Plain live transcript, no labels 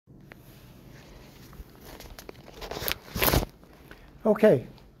Okay.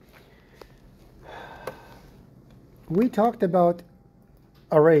 We talked about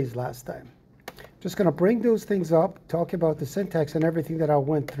arrays last time. Just going to bring those things up, talk about the syntax and everything that I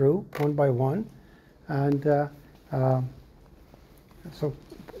went through one by one. And so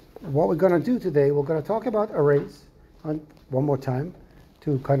what we're going to do today, we're going to talk about arrays one more time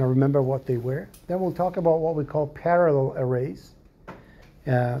to kind of remember what they were. Then we'll talk about what we call parallel arrays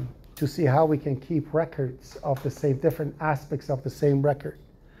to see how we can keep records of the same, different aspects of the same record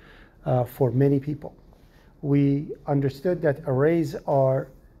for many people. We understood that arrays are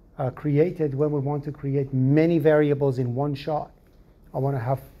created when we want to create many variables in one shot. I want to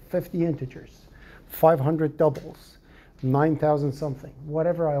have 50 integers, 500 doubles, 9,000 something,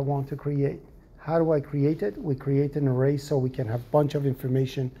 whatever I want to create. How do I create it? We create an array so we can have a bunch of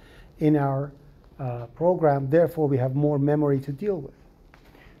information in our program. Therefore, we have more memory to deal with.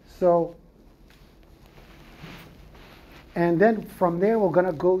 So, and then from there, we're going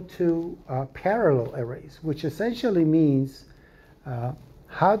to go to parallel arrays, which essentially means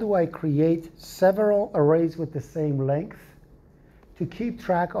how do I create several arrays with the same length to keep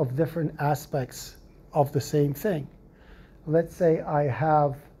track of different aspects of the same thing. Let's say I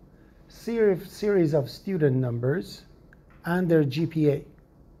have series of student numbers and their GPA.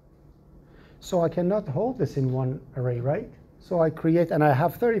 So I cannot hold this in one array, right? So I create, and I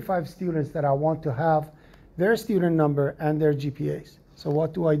have 35 students that I want to have their student number and their GPAs. So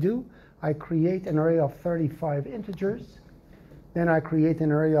what do? I create an array of 35 integers. Then I create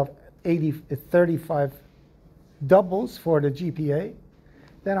an array of 35 doubles for the GPA.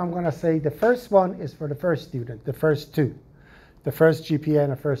 Then I'm going to say the first one is for the first student, the first two. The first GPA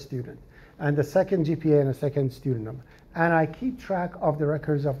and a first student. And the second GPA and a second student number. And I keep track of the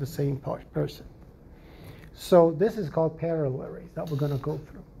records of the same person. So this is called parallel arrays that we're going to go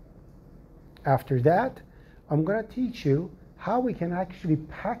through. After that, I'm going to teach you how we can actually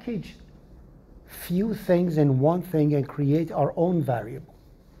package few things in one thing and create our own variable.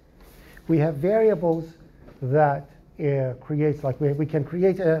 We have variables that creates, like we can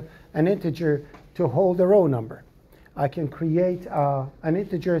create an integer to hold a row number. I can create an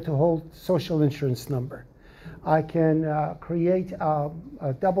integer to hold social insurance number. I can create a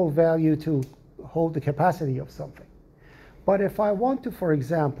double value to hold the capacity of something. But if I want to, for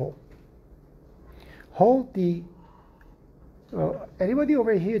example, hold the anybody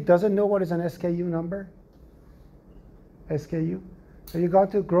over here doesn't know what is an SKU number? SKU? So you go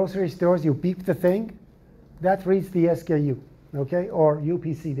to grocery stores, you beep the thing, that reads the SKU, okay? Or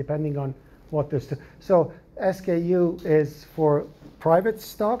UPC, depending on what this. So SKU is for private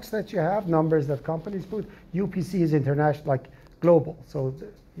stocks that you have, numbers that companies put. UPC is international, like global. So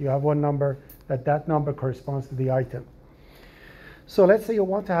you have one number, that number corresponds to the item. So let's say you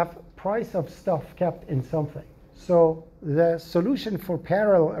want to have price of stuff kept in something. So the solution for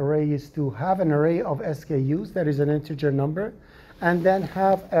parallel array is to have an array of SKUs, that is an integer number, and then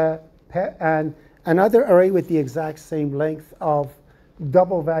have another array with the exact same length of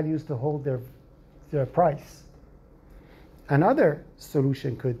double values to hold their price. Another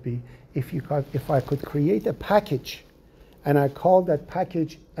solution could be if I could create a package and I call that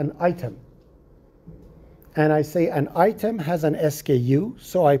package an item. And I say an item has an SKU,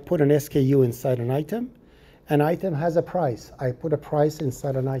 so I put an SKU inside an item. An item has a price. I put a price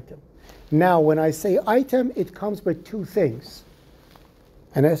inside an item. Now, when I say item, it comes with two things,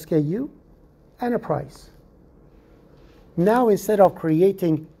 an SKU and a price. Now, instead of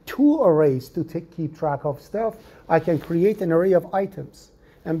creating two arrays to keep track of stuff, I can create an array of items.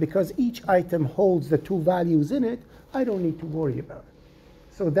 And because each item holds the two values in it, I don't need to worry about it.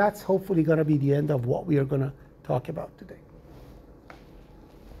 So that's hopefully going to be the end of what we are going to talk about today.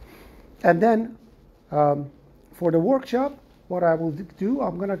 And then for the workshop, what I will do,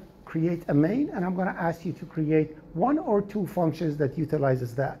 I'm going to create a main, and I'm going to ask you to create one or two functions that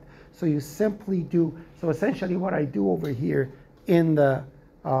utilizes that. So you simply do, so essentially what I do over here in the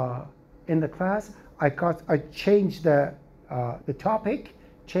class, I change the topic,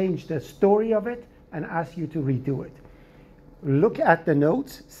 change the story of it, and ask you to redo it. Look at the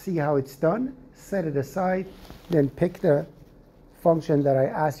notes, see how it's done, set it aside, then pick the function that I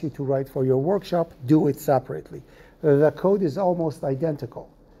asked you to write for your workshop, do it separately. The code is almost identical.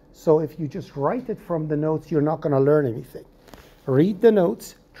 So if you just write it from the notes, you're not going to learn anything. Read the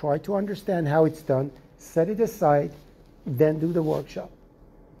notes, try to understand how it's done, set it aside, then do the workshop.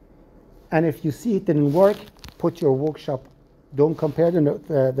 And if you see it didn't work, put your workshop, don't compare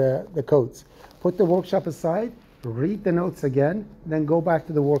the codes. Put the workshop aside, read the notes again, then go back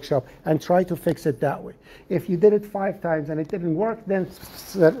to the workshop and try to fix it that way. If you did it 5 times and it didn't work, then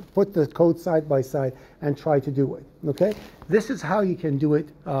put the code side by side and try to do it, okay? This is how you can do it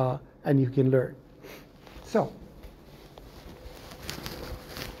and you can learn.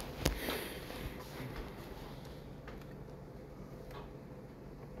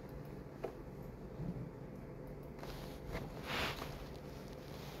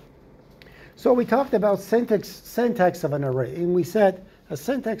 So we talked about syntax of an array, and we said a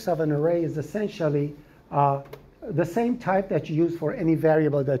syntax of an array is essentially the same type that you use for any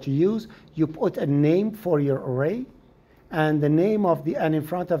variable that you use. You put a name for your array, and the name of the and in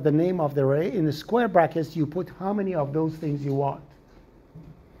front of the name of the array, in the square brackets, you put how many of those things you want.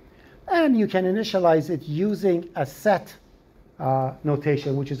 And you can initialize it using a set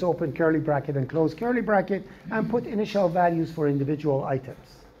notation, which is open curly bracket and close curly bracket, and put initial values for individual items.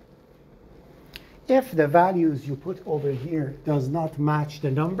 If the values you put over here does not match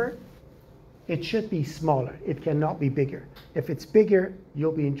the number, it should be smaller. It cannot be bigger. If it's bigger,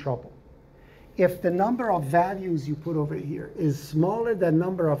 you'll be in trouble. If the number of values you put over here is smaller than the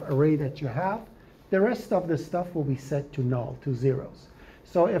number of array that you have, the rest of the stuff will be set to null, to zeros.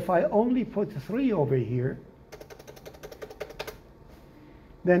 So if I only put 3 over here,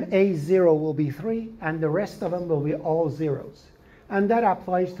 then A0 will be 3, and the rest of them will be all zeros. And that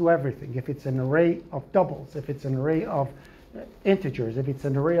applies to everything. If it's an array of doubles, if it's an array of integers, if it's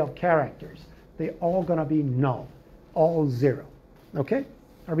an array of characters, they're all going to be null, all 0. Okay?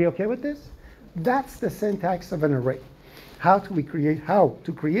 Are we okay with this? That's the syntax of an array. How to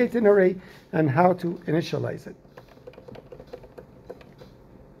create an array and how to initialize it.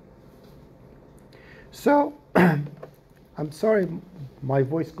 So, I'm sorry my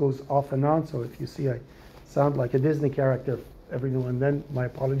voice goes off and on, so if you see I sound like a Disney character every now and then, my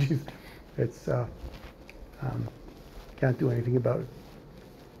apologies. It's can't do anything about it.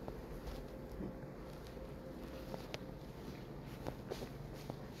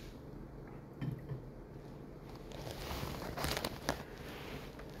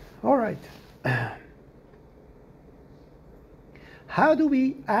 All right. How do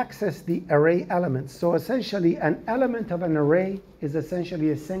we access the array elements? So essentially, an element of an array is essentially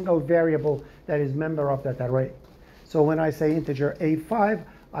a single variable that is member of that array. So when I say integer A5,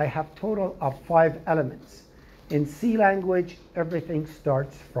 I have total of 5 elements. In C language, everything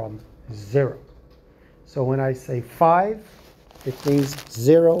starts from 0. So when I say 5, it means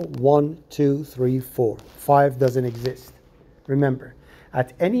 0, 1, 2, 3, 4. 5 doesn't exist. Remember,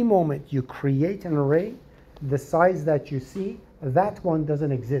 at any moment you create an array, the size that you see, that one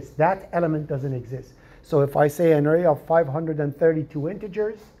doesn't exist. That element doesn't exist. So if I say an array of 532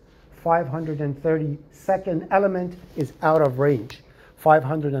 integers, 532nd element is out of range.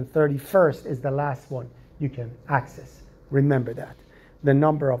 531st is the last one you can access. Remember that. The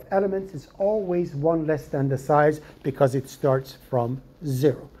number of elements is always 1 less than the size because it starts from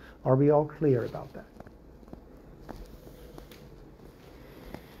 0. Are we all clear about that?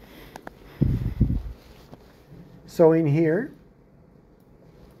 So in here,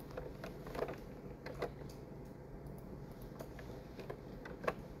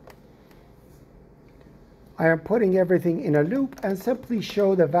 I am putting everything in a loop and simply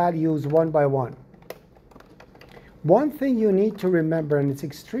show the values one by one. One thing you need to remember, and it's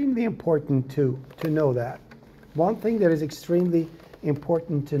extremely important to know that. One thing that is extremely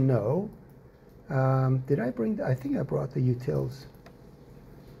important to know, did I bring, I think I brought the utils.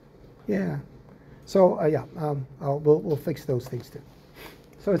 Yeah. So we'll fix those things too.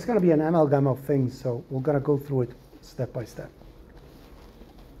 So it's going to be an amalgam of things, so we're going to go through it step by step.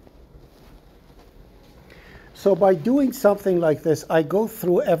 So by doing something like this, I go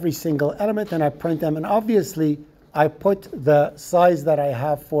through every single element and I print them. And obviously, I put the size that I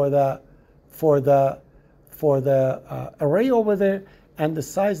have for the array over there and the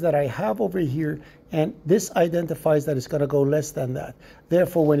size that I have over here. And this identifies that it's going to go less than that.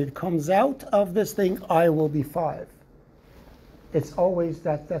 Therefore, when it comes out of this thing, I will be 5. It's always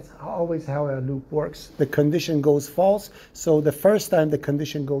that's always how a loop works. The condition goes false. So the first time the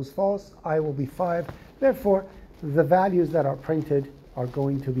condition goes false, I will be 5. Therefore, the values that are printed are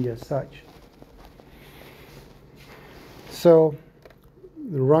going to be as such. So,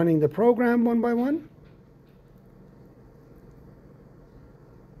 running the program one by one.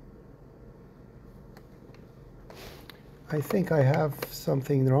 I think I have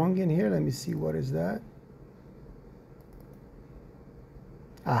something wrong in here. Let me see, what is that?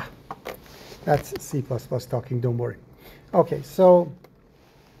 Ah, that's C++ talking, don't worry. Okay, so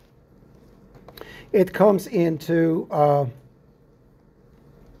it comes into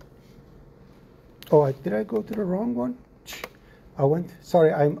Oh, did I go to the wrong one?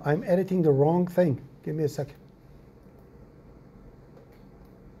 Sorry, I'm editing the wrong thing. Give me a second.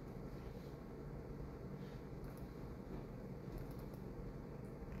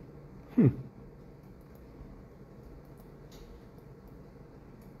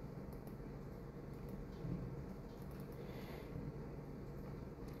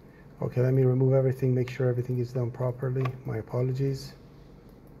 Okay, let me remove everything, make sure everything is done properly. My apologies.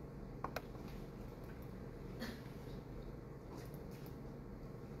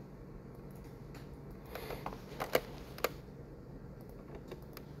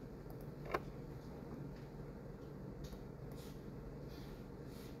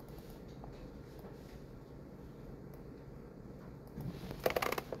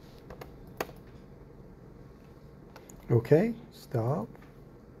 Okay, stop.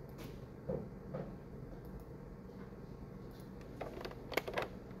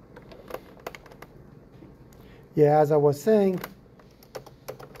 Yeah, as I was saying,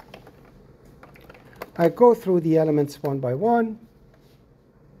 I go through the elements one by one.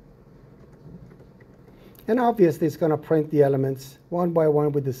 And obviously, it's going to print the elements one by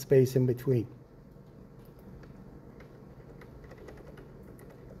one with the space in between.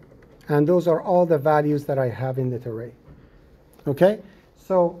 And those are all the values that I have in that array. Okay?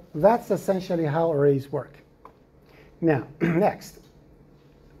 So that's essentially how arrays work. Now, next,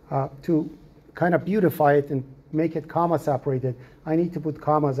 to kind of beautify it and make it comma separated, I need to put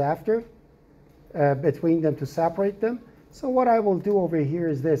commas after between them to separate them. So what I will do over here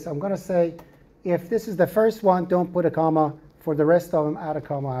is this. I'm going to say, if this is the first one, don't put a comma. For the rest of them, add a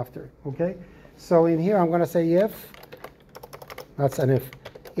comma after. Okay? So in here, I'm going to say if. That's an if.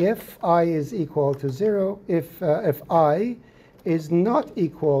 If I is equal to 0, if I is not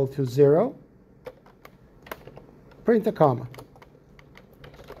equal to 0, print a comma.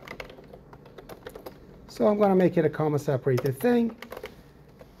 So I'm going to make it a comma separated thing.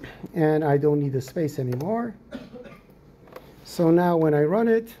 And I don't need the space anymore. So now when I run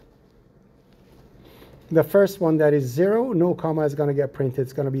it, the first one that is 0, no comma is going to get printed.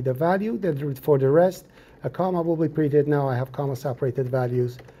 It's going to be the value. Then for the rest, a comma will be printed. Now I have comma separated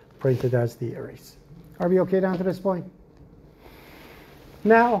values printed as the arrays. Are we okay down to this point?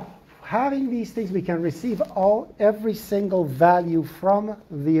 Now, having these things, we can receive every single value from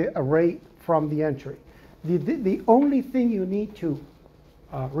the array, from the entry. The only thing you need to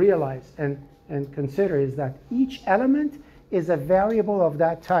realize and consider is that each element is a variable of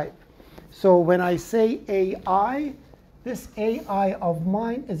that type. So when I say AI, this AI of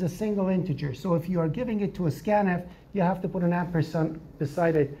mine is a single integer. So if you are giving it to a scanf, you have to put an ampersand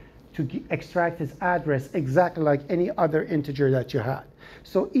beside it to extract its address exactly like any other integer that you had.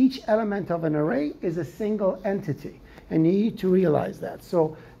 So each element of an array is a single entity, and you need to realize that.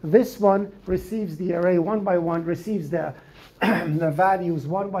 So this one receives the array one by one, receives the values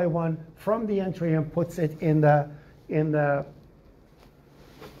one by one from the entry and puts it in the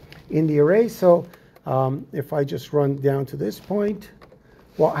array. So if I just run down to this point,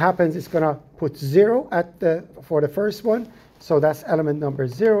 what happens is going to put 0 for the first one. So that's element number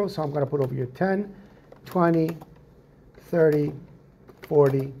 0. So I'm going to put over here 10, 20, 30,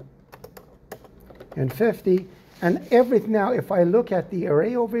 40, and 50. And everything now, if I look at the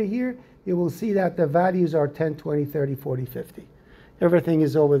array over here, you will see that the values are 10, 20, 30, 40, 50. Everything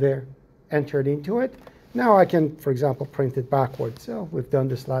is over there entered into it. Now I can, for example, print it backwards. So we've done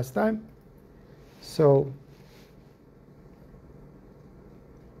this last time. So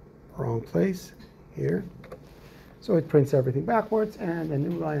wrong place here. So it prints everything backwards and a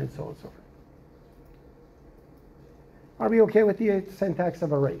new line and so on and so forth. Are we okay with the syntax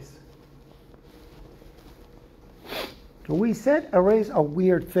of arrays? We said arrays are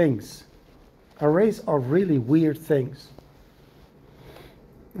weird things. Arrays are really weird things.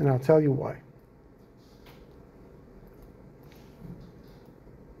 And I'll tell you why.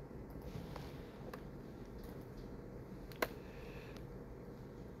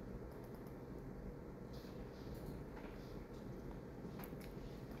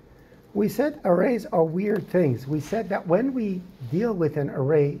 We said arrays are weird things. We said that when we deal with an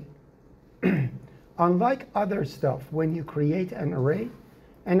array, unlike other stuff, when you create an array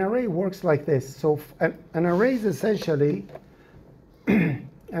works like this. So an array is essentially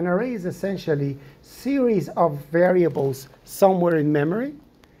series of variables somewhere in memory,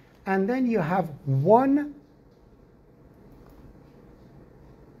 and then you have one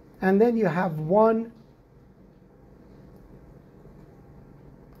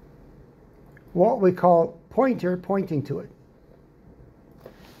what we call pointer pointing to it.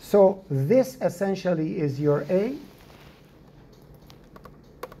 So this essentially is your A.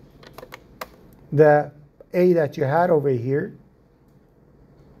 the A that you had over here.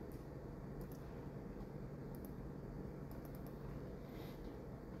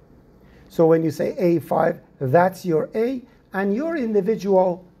 So when you say A5, that's your A, and your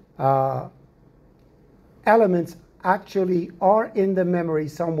individual elements actually are in the memory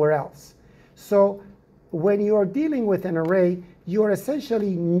somewhere else. So when you're dealing with an array, you're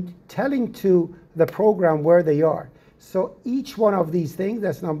essentially telling to the program where they are. So each one of these things,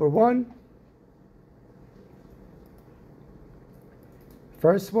 that's number one,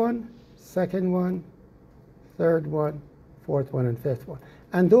 first one, second one, third one, fourth one, and fifth one.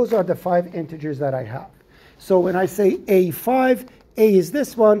 And those are the 5 integers that I have. So when I say A5, A is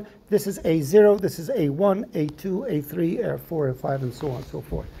this one, this is A0, this is A1, A2, A3, A4, A5, and so on and so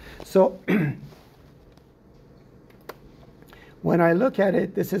forth. So when I look at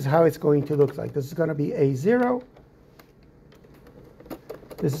it, this is how it's going to look like. This is going to be A0.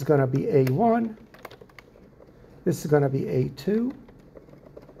 This is going to be A1. This is going to be A2,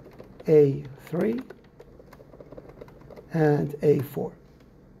 A3, and A4.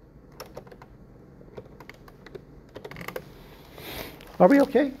 Are we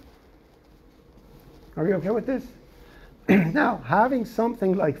okay? Are we okay with this? Now, having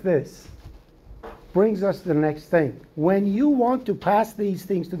something like this brings us to the next thing. When you want to pass these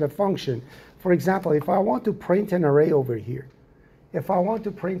things to the function, for example, if I want to print an array over here, if I want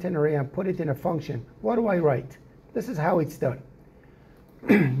to print an array and put it in a function, what do I write? This is how it's done.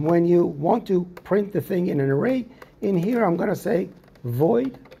 When you want to print the thing in an array, in here I'm going to say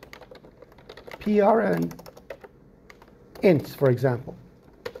void prn ints, for example.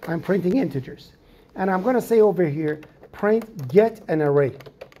 I'm printing integers. And I'm going to say over here, print get an array.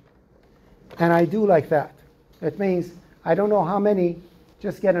 And I do like that. It means I don't know how many,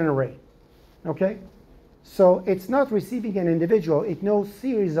 just get an array. Okay? So it's not receiving an individual. It knows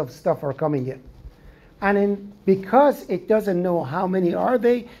series of stuff are coming in. And because it doesn't know how many are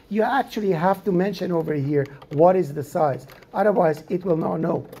they, you actually have to mention over here what is the size. Otherwise, it will not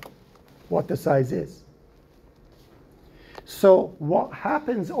know what the size is. So what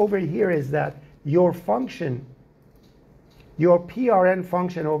happens over here is that your function, your PRN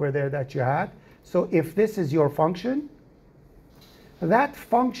function over there that you had, so if this is your function, that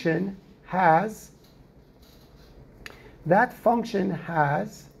function has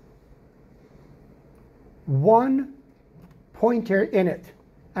one pointer in it,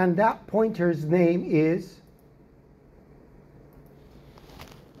 and that pointer's name is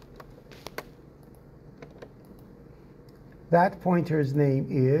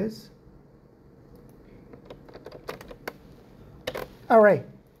array.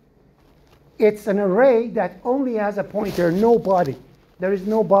 It's an array that only has a pointer, no body. There is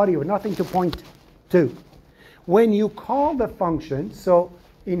no body or nothing to point to. When you call the function, so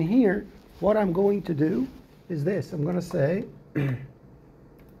in here, what I'm going to do is this. I'm going to say,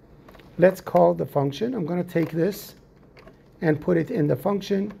 let's call the function. I'm going to take this and put it in the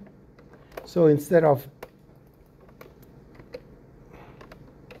function. So instead of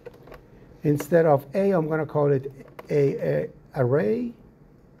A, I'm going to call it a array.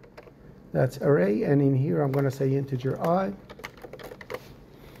 That's array. And in here, I'm going to say integer I.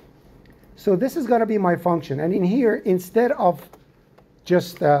 So this is going to be my function. And in here, instead of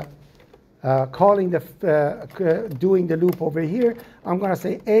just calling doing the loop over here, I'm going to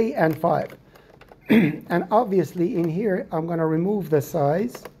say A and 5. And obviously, in here, I'm going to remove the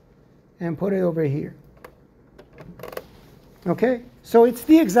size and put it over here. Okay? So it's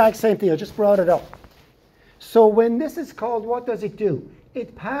the exact same thing. I just brought it up. So when this is called, what does it do?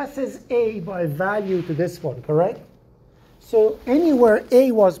 It passes A by value to this one, correct? So anywhere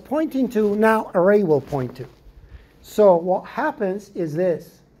A was pointing to, now array will point to. So what happens is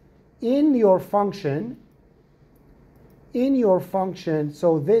this. In your function,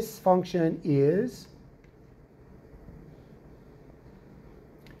 so this function is,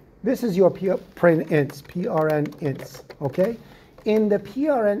 this is your print ints, prn ints, okay? In the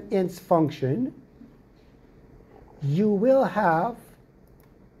prn ints function, you will have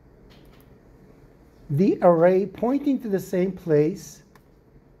the array pointing to the same place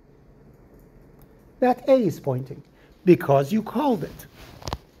that A is pointing, because you called it.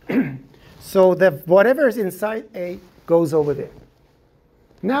 So that whatever is inside A goes over there.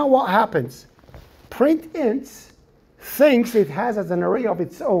 Now what happens? Print ints thinks it has as an array of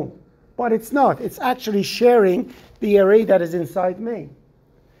its own, but it's not. It's actually sharing the array that is inside main.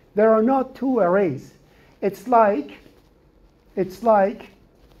 There are not two arrays. It's like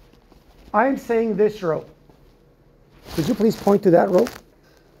I'm saying this row. Could you please point to that row?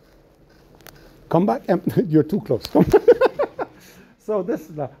 Come back. You're too close. So this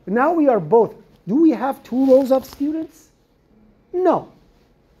is now we are both Do we have 2 rows of students? No.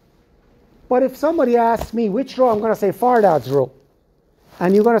 But if somebody asks me which row, I'm going to say Fardad's row.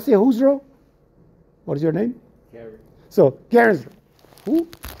 And you're going to say whose row? What is your name? Gary. So Gary's row. Who?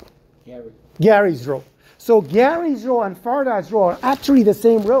 Gary. Gary's row. So Gary's row and Fardad's row are actually the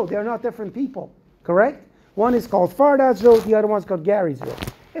same row. They're not different people. Correct? One is called Fardad's row, the other one's called Gary's row.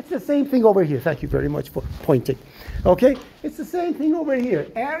 It's the same thing over here. Thank you very much for pointing. Okay? It's the same thing over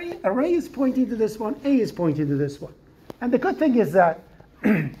here. Array is pointing to this one, A is pointing to this one. And the good thing is that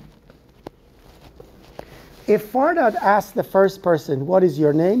if Fardad asks the first person, what is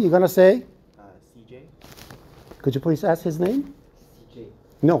your name? You're going to say? CJ. Could you please ask his name? CJ.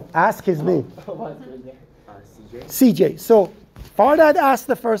 No, ask his name. CJ. CJ. So Fardad asks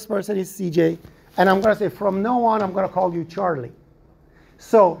the first person is CJ. And I'm going to say, from now on, I'm going to call you Charlie.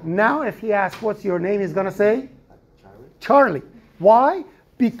 So now if he asks, what's your name? He's going to say? Charlie. Why?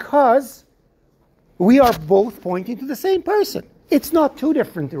 Because we are both pointing to the same person. It's not 2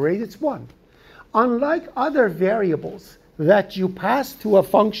 different arrays, it's 1. Unlike other variables that you pass to a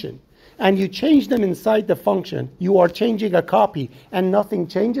function and you change them inside the function, you are changing a copy and nothing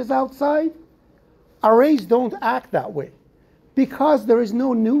changes outside, arrays don't act that way because there is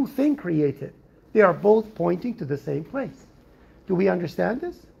no new thing created. They are both pointing to the same place. Do we understand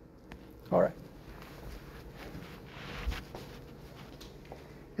this? All right.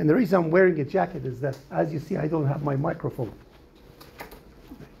 And the reason I'm wearing a jacket is that, as you see, I don't have my microphone.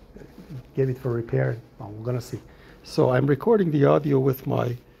 Gave it for repair. Oh, we're going to see. So I'm recording the audio with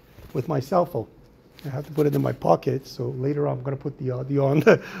my cell phone. I have to put it in my pocket, so later on I'm going to put the audio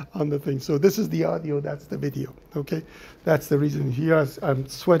on the thing. So this is the audio, that's the video, okay? That's the reason. Here I'm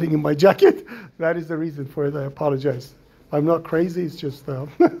sweating in my jacket. That is the reason for it. I apologize. I'm not crazy, it's just I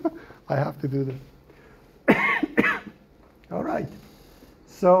have to do that. All right.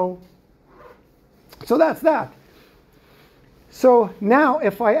 So that's that. So now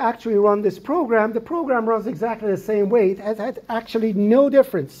if I actually run this program, the program runs exactly the same way. It has actually no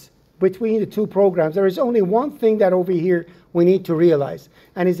difference between the 2 programs. There is only one thing that over here we need to realize,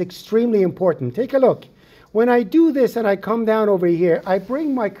 and is extremely important. Take a look. When I do this and I come down over here, I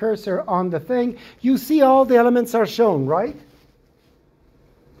bring my cursor on the thing. You see all the elements are shown, right?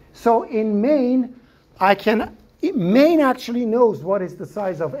 So in main, main actually knows what is the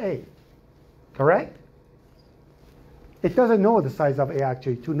size of A, correct? It doesn't know the size of A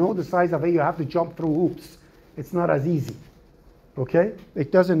actually. To know the size of A, you have to jump through hoops. It's not as easy. Okay?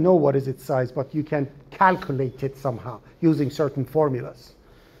 It doesn't know what is its size, but you can calculate it somehow using certain formulas.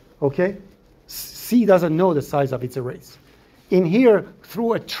 Okay? C doesn't know the size of its arrays. In here,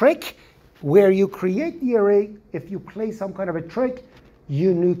 through a trick where you create the array, if you play some kind of a trick,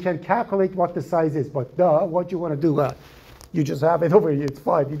 you can calculate what the size is. But what you want to do, you just have it over here. It's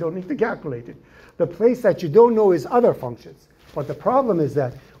fine. You don't need to calculate it. The place that you don't know is other functions. But the problem is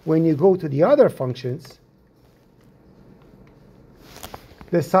that when you go to the other functions,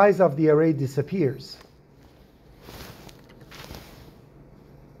 the size of the array disappears.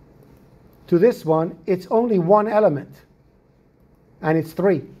 To this one, it's only 1 element, and it's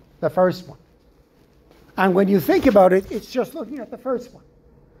 3, the first one. And when you think about it, it's just looking at the first one.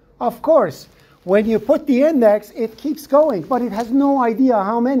 Of course, when you put the index, it keeps going, but it has no idea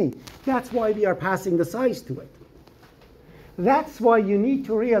how many. That's why we are passing the size to it. That's why you need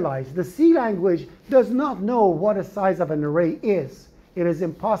to realize the C language does not know what the size of an array is. It is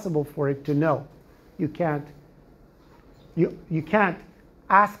impossible for it to know. You can't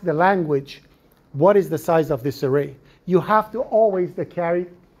ask the language, what is the size of this array? You have to always carry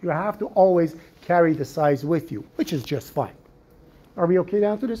the size with you, which is just fine. Are we okay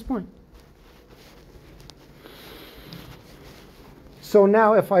down to this point? So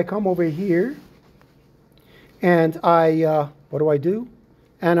now if I come over here and what do I do?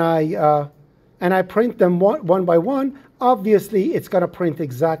 And I print them one by one, obviously it's going to print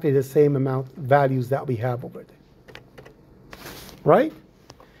exactly the same amount of values that we have over there. Right?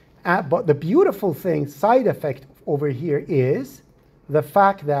 But the beautiful thing, side effect over here is the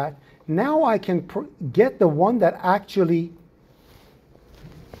fact that now I can get the one that actually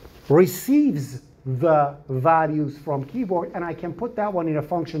receives the values from keyboard, and I can put that one in a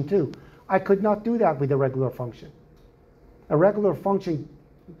function too. I could not do that with a regular function. A regular function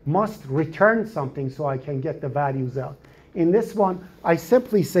must return something so I can get the values out. In this one, I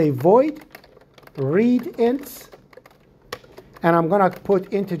simply say void read ints, and I'm going to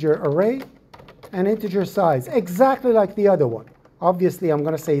put integer array and integer size, exactly like the other one. Obviously, I'm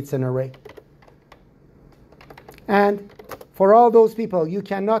going to say it's an array. And for all those people, you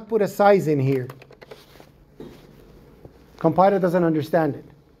cannot put a size in here. Compiler doesn't understand it.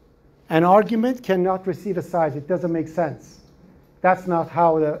 An argument cannot receive a size. It doesn't make sense. That's not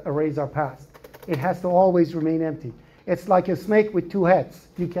how the arrays are passed. It has to always remain empty. It's like a snake with two heads.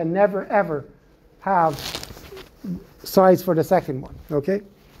 You can never, ever have size for the second one, okay?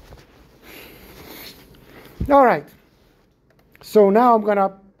 All right. So now I'm going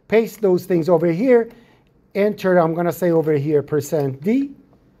to paste those things over here. Enter, I'm going to say over here %d.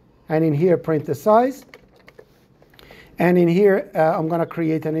 And in here, print the size. And in here, I'm going to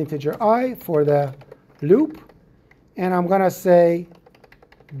create an integer I for the loop. And I'm going to say,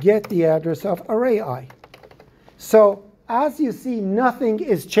 get the address of array I. So as you see, nothing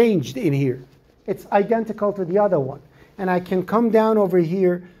is changed in here. It's identical to the other one. And I can come down over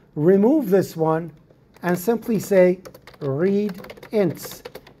here, remove this one, and simply say read ints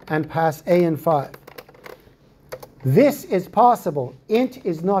and pass a and 5. This is possible. Int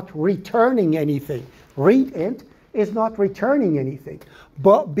is not returning anything. Read int is not returning anything.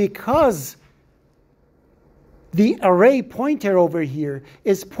 But because the array pointer over here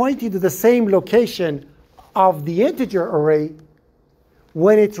is pointing to the same location of the integer array,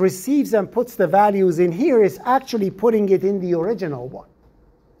 when it receives and puts the values in here, it's actually putting it in the original one.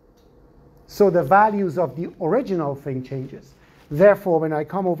 So the values of the original thing changes. Therefore, when I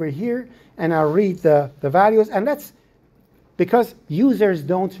come over here and I read the values, and that's because users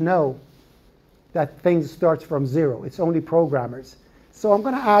don't know that things start from 0. It's only programmers. So I'm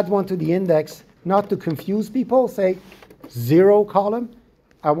going to add one to the index, not to confuse people. Say 0 column.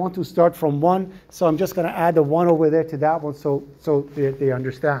 I want to start from 1, so I'm just going to add a 1 over there to that one so they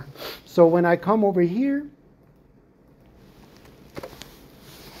understand. So when I come over here,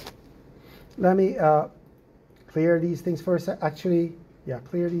 let me clear these things for a second. Actually, yeah,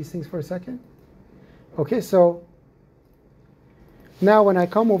 clear these things for a second. Okay, so now when I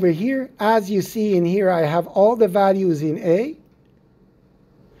come over here, as you see in here, I have all the values in A.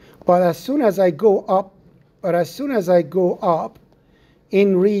 But as soon as I go up,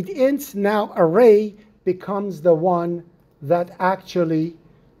 in read ints, now array becomes the one that actually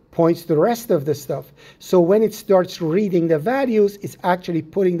points to the rest of the stuff. So when it starts reading the values, it's actually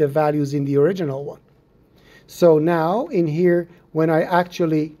putting the values in the original one. So now in here, when I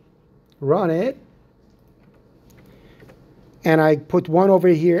actually run it, and I put 1 over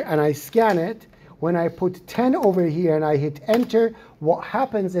here and I scan it, when I put 10 over here and I hit enter, what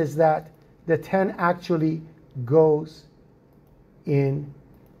happens is that the 10 actually goes in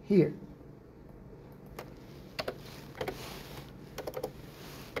here.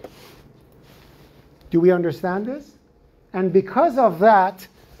 Do we understand this? And because of that,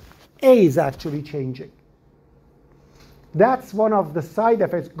 A is actually changing. That's one of the side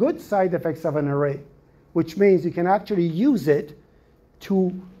effects, good side effects of an array, which means you can actually use it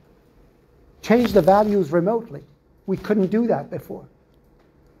to change the values remotely. We couldn't do that before.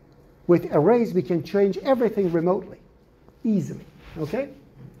 With arrays, we can change everything remotely, easily. Okay?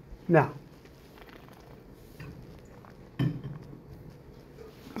 Now,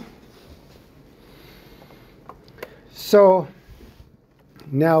 so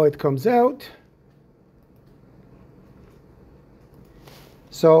now it comes out.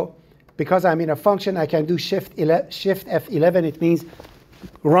 So because I'm in a function, I can do Shift F11. It means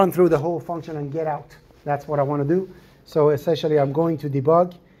run through the whole function and get out. That's what I want to do. So essentially, I'm going to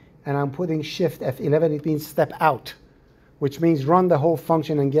debug, and I'm putting Shift F11. It means step out, which means run the whole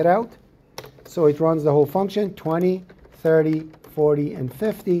function and get out. So it runs the whole function, 20, 30, 40, and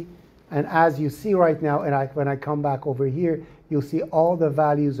 50. And as you see right now, and when I come back over here, you'll see all the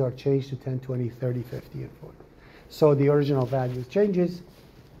values are changed to 10, 20, 30, 50, and 40. So the original value changes,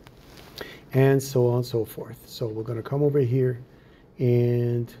 and so on and so forth. So we're going to come over here,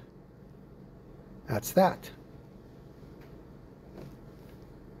 and that's that.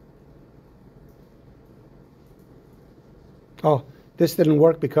 Oh, this didn't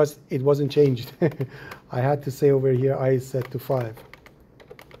work because it wasn't changed. I had to say over here I is set to 5.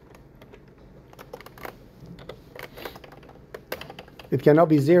 It cannot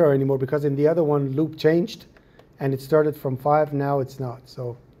be 0 anymore because in the other one loop changed and it started from 5. Now it's not.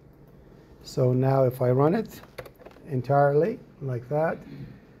 So now if I run it entirely like that,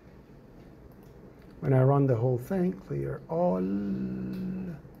 when I run the whole thing, clear all.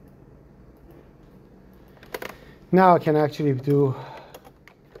 Now I can actually do,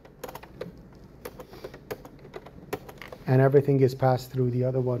 and everything is passed through the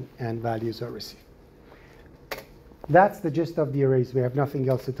other one and values are received. That's the gist of the arrays. We have nothing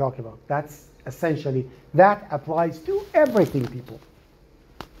else to talk about. That's essentially, that applies to everything, people.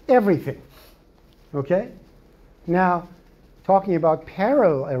 Everything. Okay? Now, talking about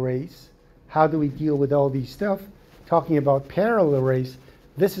parallel arrays, how do we deal with all these stuff? Talking about parallel arrays,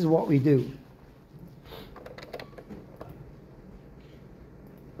 this is what we do.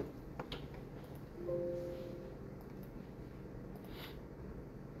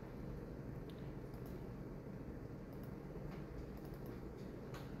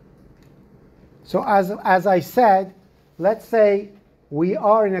 So as I said, let's say we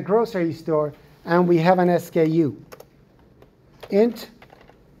are in a grocery store and we have an SKU. Int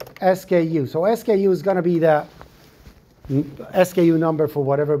SKU. So SKU is going to be the SKU number for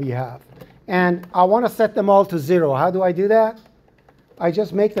whatever we have. And I want to set them all to 0. How do I do that? I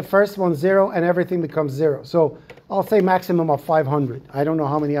just make the first one 0 and everything becomes 0. So I'll say maximum of 500. I don't know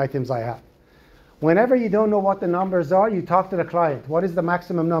how many items I have. Whenever you don't know what the numbers are, you talk to the client. What is the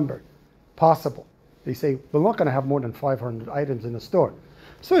maximum number possible? They say, we're not going to have more than 500 items in the store.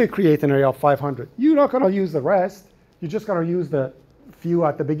 So you create an array of 500. You're not going to use the rest. You're just going to use the few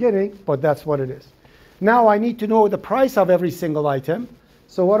at the beginning, but that's what it is. Now I need to know the price of every single item.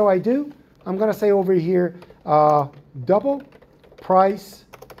 So what do? I'm going to say over here, double price,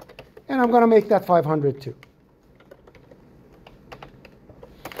 and I'm going to make that 500 too.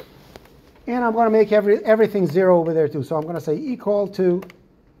 And I'm going to make everything 0 over there too. So I'm going to say equal to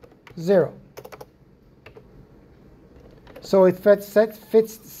 0. So it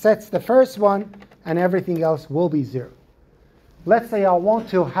sets the first one, and everything else will be 0. Let's say I want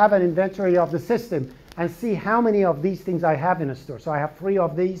to have an inventory of the system and see how many of these things I have in a store. So I have 3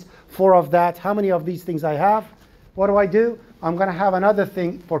 of these, 4 of that. How many of these things I have? What do? I'm going to have another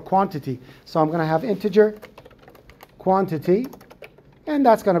thing for quantity. So I'm going to have integer quantity, and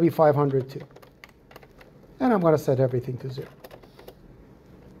that's going to be 500 too. And I'm going to set everything to 0.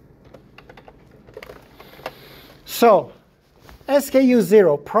 So SKU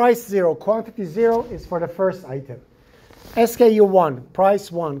 0, price 0, quantity 0 is for the first item. SKU 1,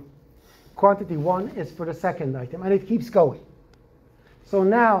 price 1, quantity 1 is for the second item, and it keeps going. So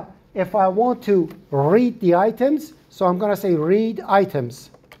now, if I want to read the items, so I'm going to say read items.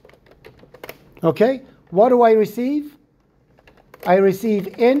 Okay, what do I receive? I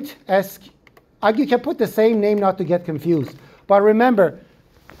receive int you can put the same name not to get confused. But remember,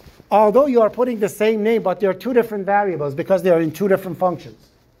 although you are putting the same name, but there are 2 different variables because they are in 2 different functions.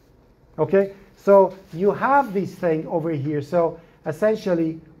 Okay, so you have this thing over here. So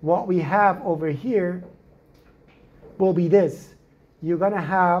essentially, what we have over here will be this. You're going to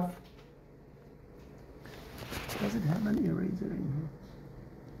have, does it have an eraser in here?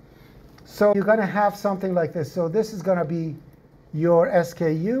 So you're going to have something like this. So this is going to be your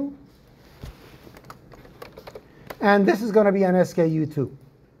SKU. And this is going to be an SKU too.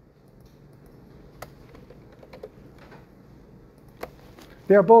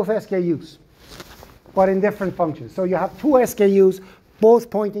 They're both SKUs, but in different functions. So you have 2 SKUs, both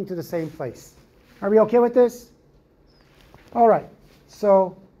pointing to the same place. Are we okay with this? All right.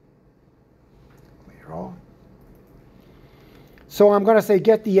 So I'm going to say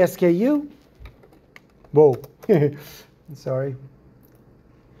get the SKU. Whoa. Sorry.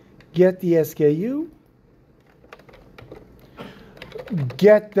 Get the SKU.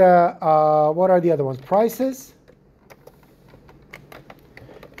 Get the, what are the other ones? Prices.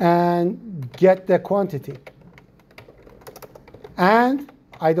 And get the quantity. And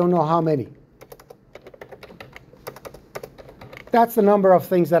I don't know how many. That's the number of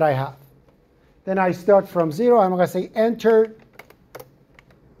things that I have. Then I start from 0. I'm going to say enter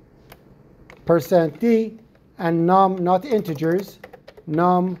 %d and num, not integers,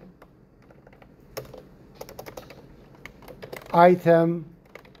 num item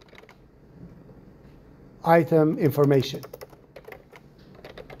information.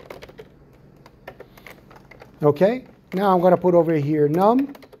 Okay, now I'm going to put over here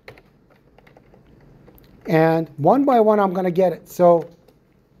num, and one by one I'm going to get it. So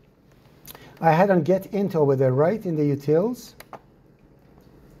I had a get int over there, right, in the utils.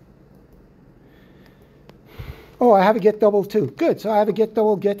 Oh, I have a get double too. Good. So I have a get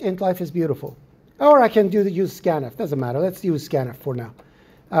double, get int life is beautiful. Or I can use scanf. Doesn't matter. Let's use scanf for now.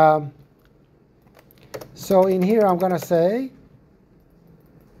 So in here I'm going to say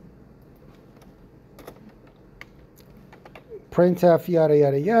printf yada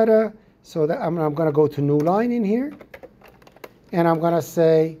yada yada. So that I'm going to go to new line in here, and I'm going to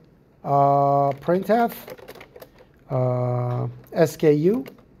say printf SKU.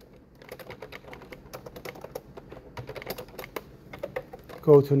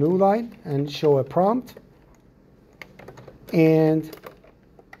 Go to new line and show a prompt. And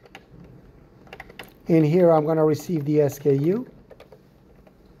in here, I'm going to receive the SKU.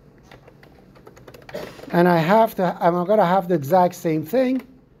 And I'm going to have the exact same thing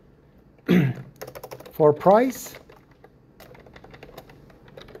for price.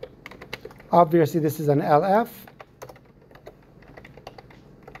 Obviously, this is an LF.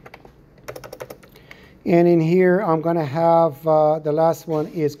 And in here, I'm going to have the last one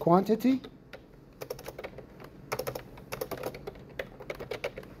is quantity.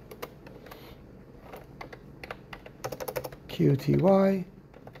 QTY.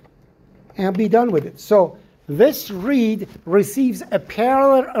 And be done with it. So this read receives a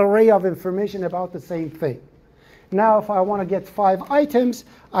parallel array of information about the same thing. Now, if I want to get 5 items,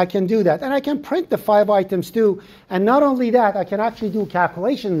 I can do that. And I can print the 5 items too. And not only that, I can actually do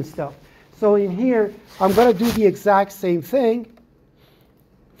calculation and stuff. So in here, I'm going to do the exact same thing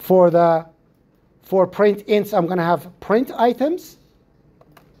for print ints. I'm going to have print items.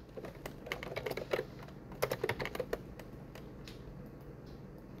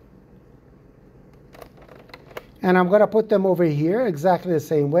 And I'm going to put them over here exactly the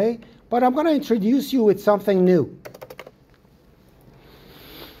same way. But I'm going to introduce you with something new.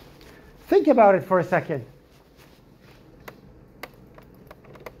 Think about it for a second.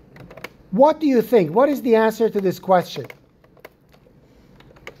 What do you think? What is the answer to this question?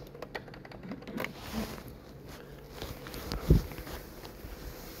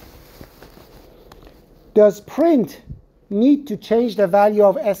 Does print need to change the value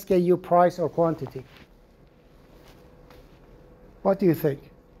of SKU, price, or quantity? What do you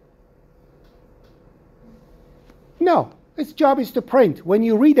think? No, its job is to print. When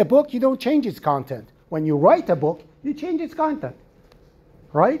you read a book, you don't change its content. When you write a book, you change its content,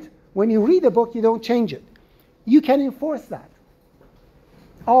 right? When you read a book, you don't change it. You can enforce that.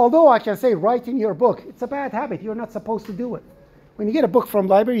 Although I can say, write in your book, it's a bad habit. You're not supposed to do it. When you get a book from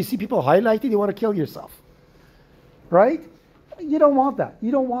library, you see people highlight it, you want to kill yourself, right? You don't want that.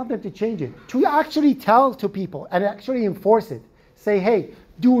 You don't want them to change it. To actually tell to people and actually enforce it. Say, hey,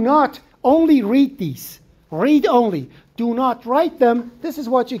 do not only read these. Read only. Do not write them. This is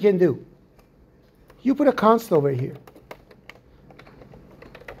what you can do. You put a const over here.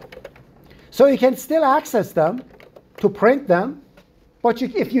 So you can still access them to print them. But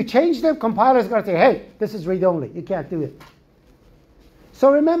if you change them, compiler is going to say, hey, this is read only. You can't do it.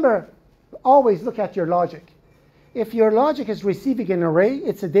 So remember, always look at your logic. If your logic is receiving an array,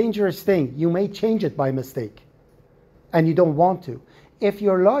 it's a dangerous thing. You may change it by mistake. And you don't want to. If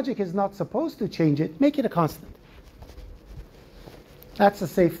your logic is not supposed to change it, make it a constant. That's a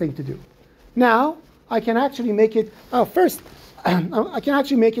safe thing to do. Now, I can actually make it, first, I can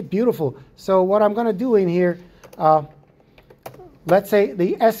actually make it beautiful. So what I'm going to do in here, let's say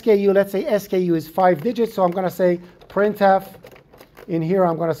the SKU, let's say SKU is 5 digits. So I'm going to say printf. In here,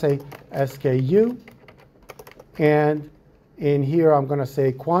 I'm going to say SKU. And in here, I'm going to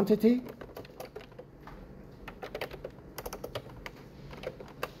say quantity.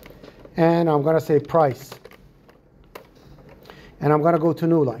 And I'm going to say price. And I'm going to go to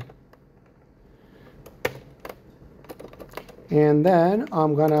new line. And then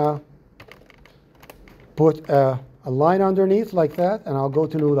I'm going to put a line underneath like that, and I'll go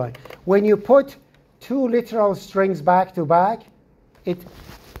to new line. When you put 2 literal strings back to back, it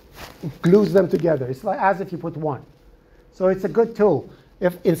glues them together. It's like as if you put 1. So it's a good tool.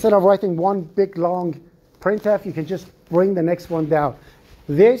 If instead of writing one big long printf, you can just bring the next one down.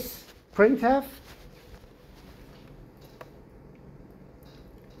 This printf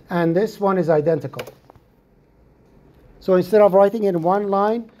and this one is identical. So instead of writing in one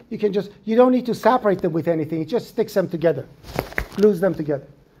line, you can just, you don't need to separate them with anything. It just sticks them together, glues them together.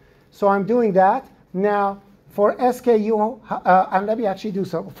 So I'm doing that. Now for SKU, and let me actually do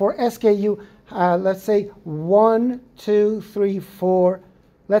so. For SKU, let's say 1, 2, 3, 4,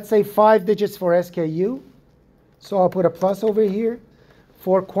 let's say 5 digits for SKU. So I'll put a plus over here.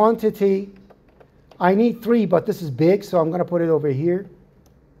 For quantity, I need 3, but this is big, so I'm going to put it over here.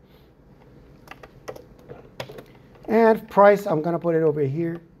 And price, I'm going to put it over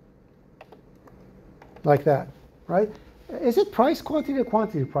here. Like that, right? Is it price, quantity, or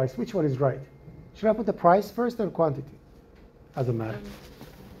quantity, price? Which one is right? Should I put the price first or quantity? Doesn't matter.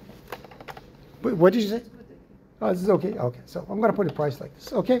 What did you say? Oh, this is okay. Okay, so I'm going to put the price like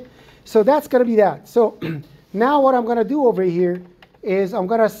this. Okay, so that's going to be that. So now what I'm going to do over here is I'm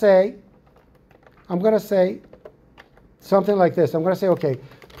going to say something like this. I'm going to say, okay,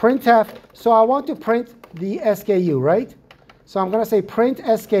 printf. So I want to print the SKU, right? So I'm going to say print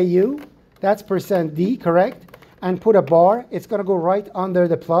SKU. That's %D, correct? And put a bar. It's going to go right under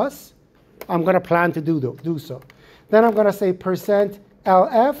the plus. I'm going to plan to do so. Then I'm going to say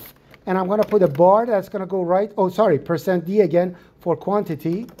 %LF. And I'm going to put a bar that's going to go right. Oh, sorry, %D again for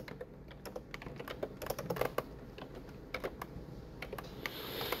quantity.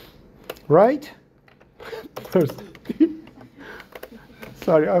 Right?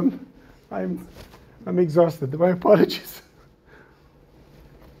 Sorry, I'm exhausted. My apologies.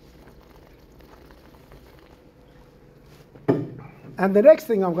 And the next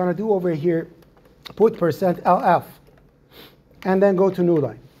thing I'm going to do over here, put %LF, and then go to new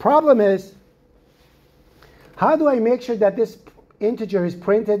line. Problem is, how do I make sure that this integer is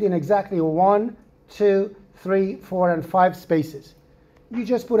printed in exactly 1, 2, 3, 4, and 5 spaces? You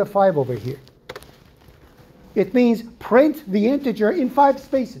just put a 5 over here. It means print the integer in 5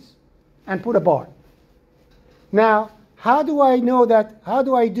 spaces and put a bar. Now, how do I know that? How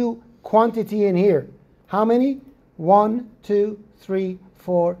do I do quantity in here? How many? 1, 2, 3,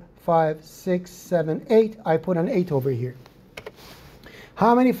 4, 5, 6, 7, 8. I put an 8 over here.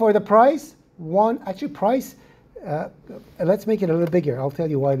 How many for the price? 1. Actually, price, let's make it a little bigger. I'll tell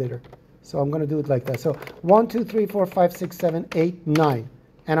you why later. So I'm going to do it like that. So 1, 2, 3, 4, 5, 6, 7, 8, 9.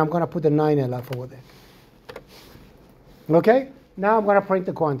 And I'm going to put the 9 LF over there. Okay? Now I'm going to print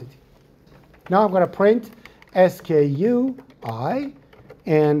the quantity. Now I'm going to print SKU I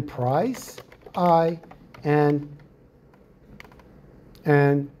and price I and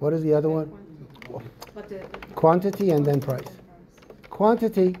what is the other one? Quantity and then price.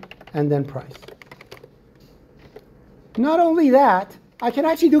 Quantity and then price. Not only that, I can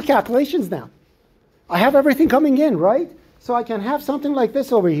actually do calculations now. I have everything coming in, right? So I can have something like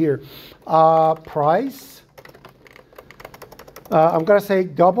this over here. Price. I'm going to say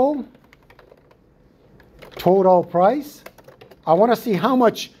double total price. I want to see how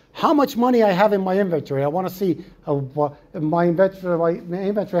much money I have in my inventory. I want to see my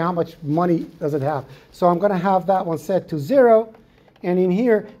inventory, how much money does it have. So I'm going to have that one set to 0. And in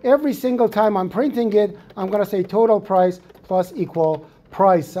here, every single time I'm printing it, I'm going to say total price plus equal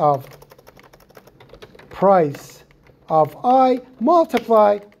price of I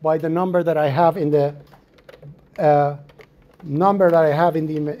multiplied by the number that I have in the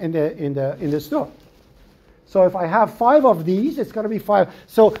in the store. So if I have 5 of these, it's going to be 5.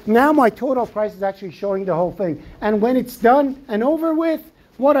 So now my total price is actually showing the whole thing. And when it's done and over with,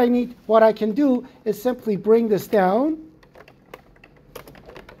 what I can do is simply bring this down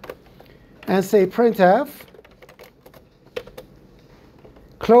and say printf,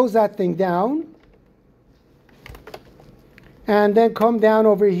 close that thing down, and then come down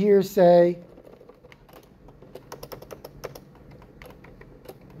over here, say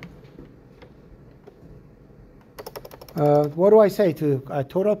what do I say to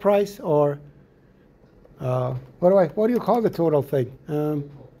total price, or what do you call the total thing?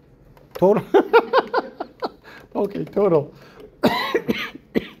 Total. Okay, total.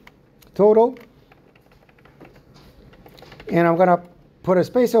 Total. And I'm going to put a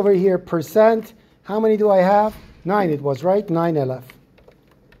space over here. %. How many do I have? 9 it was, right? 9 LF.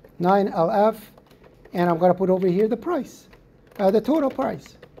 9 LF. And I'm going to put over here the price, the total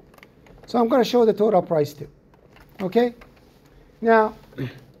price. So I'm going to show the total price too. Okay? Now,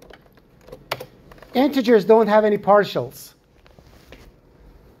 integers don't have any partials.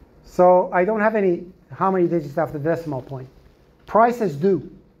 So I don't have any, how many digits after the decimal point. Prices do.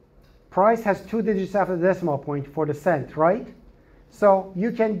 Price has 2 digits after the decimal point for the cent, right? So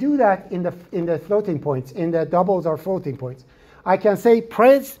you can do that in the floating points, in the doubles or floating points. I can say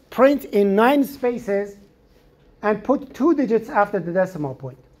print in 9 spaces and put 2 digits after the decimal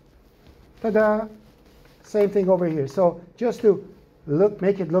point. Ta-da! Same thing over here. So just to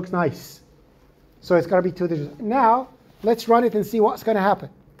make it look nice. So it's going to be 2 digits. Now, let's run it and see what's going to happen.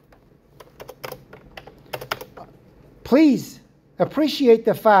 Please appreciate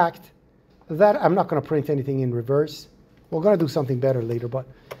the fact that I'm not going to print anything in reverse. We're going to do something better later, but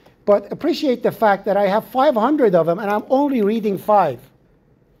appreciate the fact that I have 500 of them and I'm only reading 5.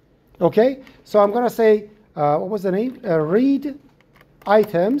 Okay? So I'm going to say, what was the name? Read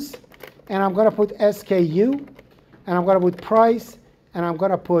items, and I'm going to put SKU, and I'm going to put price, and I'm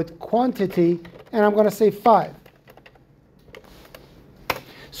going to put quantity, and I'm going to say 5.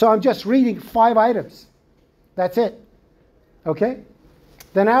 So I'm just reading 5 items. That's it. Okay?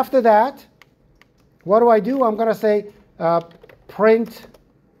 Then after that, what do? I'm going to say print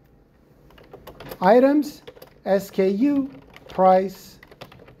items, SKU, price,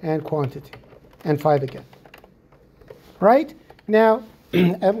 and quantity, and 5 again. Right? Now,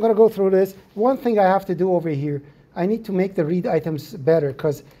 I'm going to go through this. One thing I have to do over here, I need to make the read items better,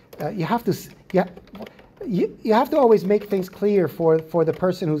 because you have to always make things clear for the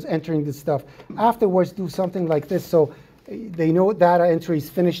person who's entering this stuff. Afterwards, do something like this so they know data entry is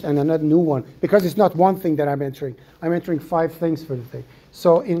finished and another new one, because it's not one thing that I'm entering. I'm entering 5 things for the thing.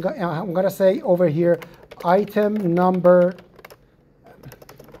 So I'm going to say over here, item number,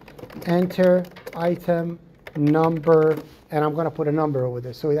 enter item number and I'm going to put a number over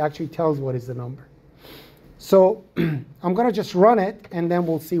there. So it actually tells what is the number. So I'm going to just run it, and then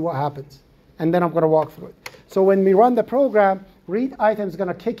we'll see what happens. And then I'm going to walk through it. So when we run the program, read item is going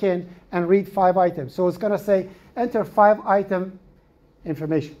to kick in and read 5 items. So it's going to say, enter 5 item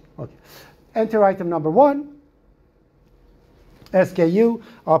information. Okay. Enter item number 1. SKU,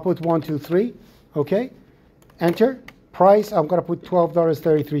 I'll put 1, 2, 3. Okay. Enter. Price, I'm going to put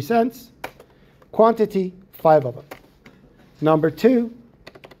 $12.33. Quantity, 5 of them. Number 2.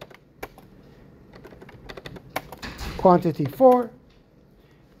 Quantity 4.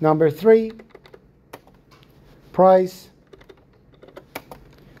 Number 3. Price.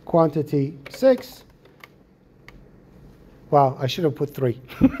 Quantity 6. Wow, I should have put 3.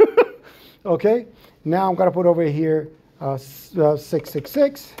 Okay, now I'm going to put over here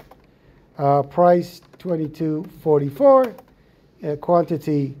 666. Price $22.44.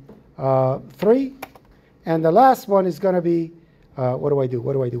 Quantity 3. And the last one is going to be, what do I do?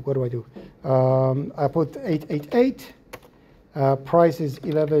 I put 888. Price is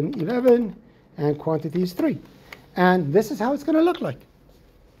 $11.11. And quantity is 3. And this is how it's going to look like.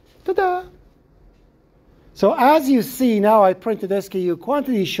 Ta-da! So as you see now, I printed SKU.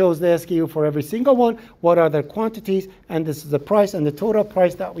 Quantity shows the SKU for every single one. What are the quantities? And this is the price. And the total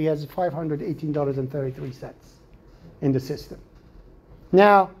price that we have is $518.33 in the system.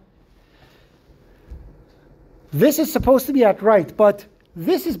 Now, this is supposed to be at right, but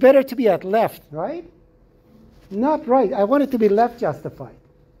this is better to be at left, right? Not right. I want it to be left justified.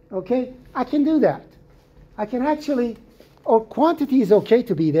 Okay? I can do that. I can actually, or quantity is okay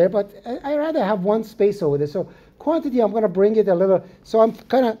to be there, but I rather have one space over there. So quantity, I'm going to bring it a little, so I'm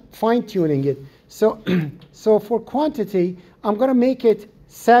kind of fine-tuning it. So, so for quantity, I'm going to make it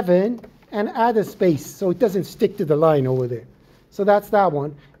 7 and add a space so it doesn't stick to the line over there. So that's that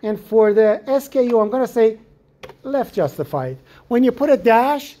one. And for the SKU, I'm going to say left justified. When you put a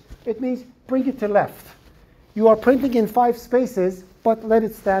dash, it means bring it to left. You are printing in 5 spaces, but let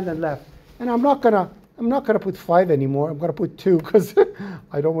it stand and left. And I'm not gonna put 5 anymore. I'm gonna put 2 because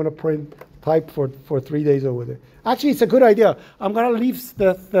I don't want to type for 3 days over there. Actually, it's a good idea. I'm gonna leave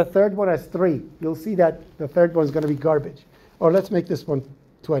the third one as 3. You'll see that the third one is gonna be garbage. Or let's make this one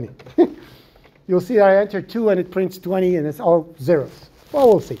 20. You'll see that I enter 2 and it prints 20 and it's all zeros. Well,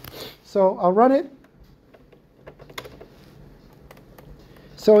 we'll see. So I'll run it.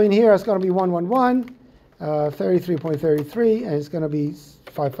 So in here it's gonna be 111. 33.33, and it's going to be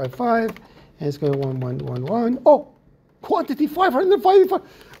 555, and it's going to be 1111. Oh, quantity 555.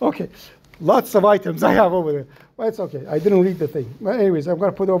 Okay, lots of items I have over there. Well, it's okay. I didn't read the thing. But anyways, I'm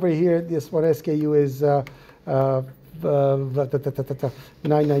going to put over here, this one SKU is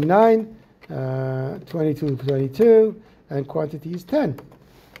 999, 2222, and quantity is 10.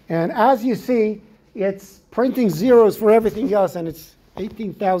 And as you see, it's printing zeros for everything else, and it's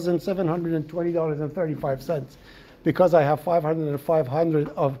 $18,720.35 because I have 500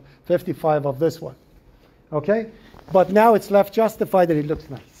 of 55 of this one. Okay? But now it's left justified and it looks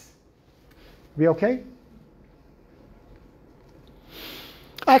nice. We okay?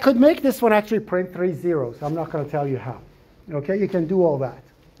 I could make this one actually print 3 zeros. I'm not going to tell you how. Okay? You can do all that.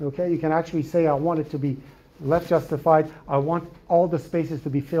 Okay? You can actually say I want it to be left justified. I want all the spaces to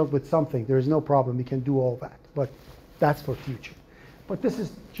be filled with something. There's no problem. You can do all that. But that's for future. But this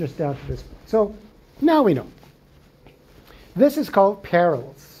is just down to this point. So now we know. This is called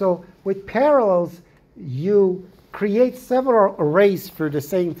parallels. So with parallels, you create several arrays for the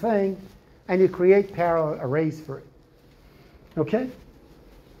same thing, and you create parallel arrays for it. Okay?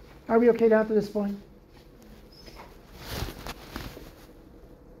 Are we okay down to this point?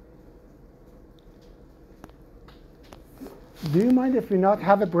 Do you mind if we not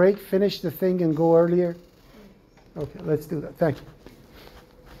have a break, finish the thing, and go earlier? Okay, let's do that. Thank you.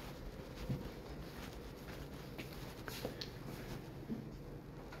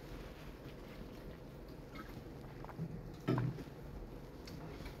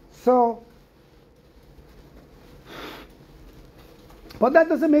 So, but that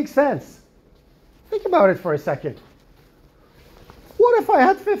doesn't make sense. Think about it for a second. What if I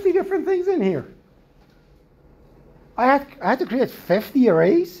had 50 different things in here? I had to create 50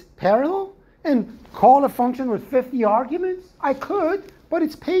 arrays parallel and call a function with 50 arguments? I could, but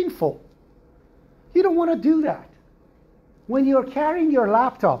it's painful. You don't want to do that. When you're carrying your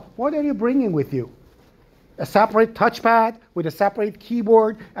laptop, what are you bringing with you? A separate touchpad with a separate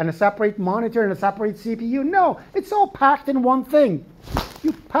keyboard and a separate monitor and a separate CPU? No, it's all packed in one thing.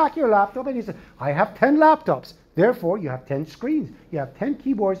 You pack your laptop and you say, I have 10 laptops. Therefore, you have 10 screens. You have 10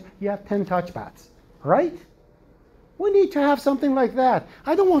 keyboards. You have 10 touchpads. Right? We need to have something like that.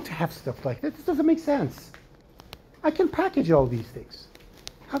 I don't want to have stuff like that. This doesn't make sense. I can package all these things.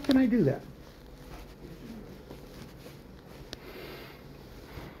 How can I do that?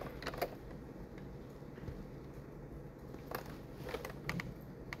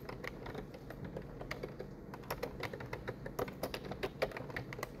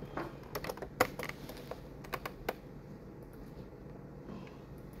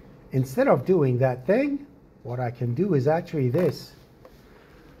 Instead of doing that thing, what I can do is actually this.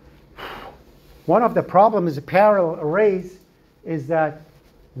 One of the problems with parallel arrays is that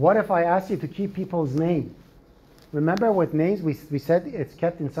what if I ask you to keep people's name? Remember with names we said it's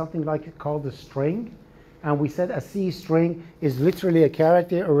kept in something like called a string, and we said a C string is literally a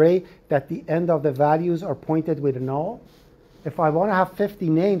character array that the end of the values are pointed with a null. If I want to have 50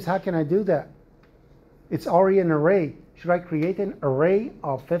 names, how can I do that? It's already an array. Should I create an array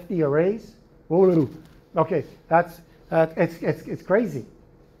of 50 arrays? Okay, it's crazy.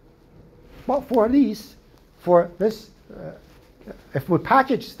 But for this, if we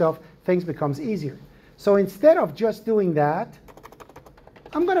package stuff, things becomes easier. So instead of just doing that,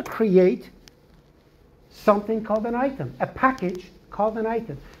 I'm going to create something called an item, a package called an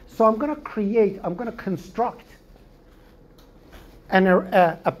item. So I'm going to construct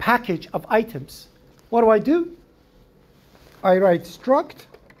a package of items. What do? I write struct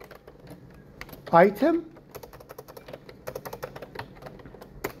item,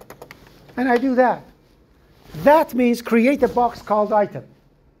 and I do that. That means create a box called item.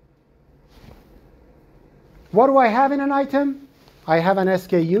 What do I have in an item? I have an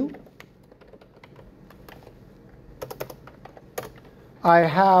SKU. I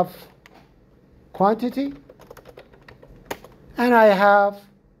have quantity. And I have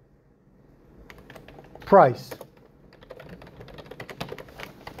price.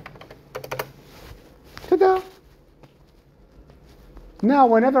 Ta-da! Now,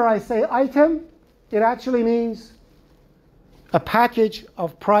 whenever I say item, it actually means a package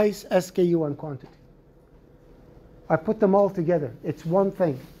of price, SKU, and quantity. I put them all together. It's one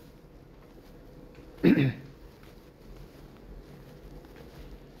thing.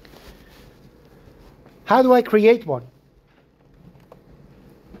 How do I create one?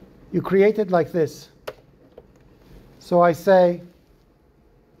 You create it like this. So I say,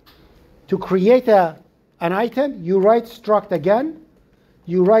 to create an item, you write struct again,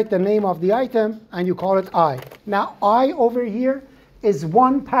 you write the name of the item, and you call it I. Now, I over here is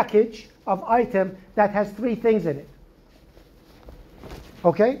one package of item that has three things in it.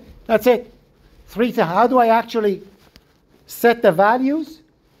 Okay? That's it. How do I actually set the values?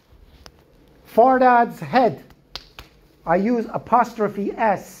 Fardad's head. I use apostrophe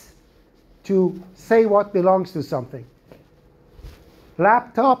S to say what belongs to something.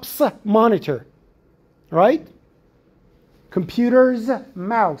 Laptop's monitor, right? Computer's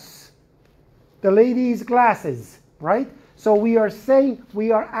mouse. The lady's glasses, right? So we are saying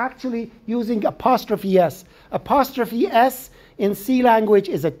we are actually using apostrophe S. Apostrophe S in C language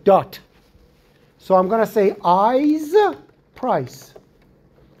is a dot. So I'm going to say I's price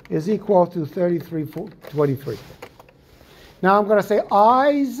is equal to 33.23. Now I'm going to say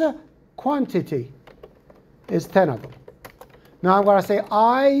I's quantity is 10 of them. Now I'm going to say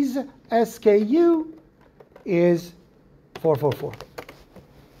I's SKU is 444.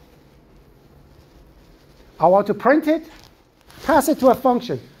 I want to print it, pass it to a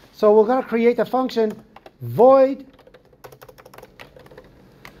function. So we're going to create a function void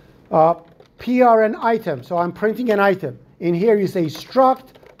PRN item. So I'm printing an item. In here you say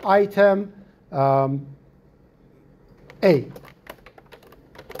struct item A.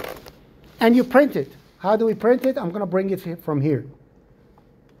 And you print it. How do we print it? I'm going to bring it from here.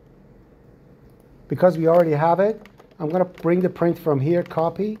 Because we already have it, I'm going to bring the print from here,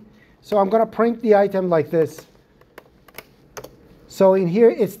 copy. So I'm going to print the item like this. So in here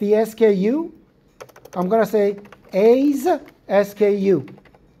it's the SKU. I'm going to say A's SKU.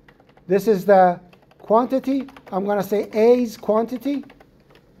 This is the quantity. I'm going to say A's quantity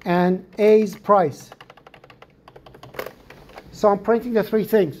and A's price. So I'm printing the three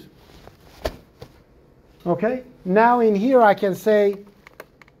things. Okay? Now in here I can say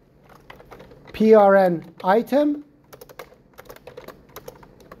PRN item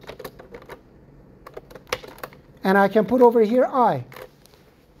and I can put over here I.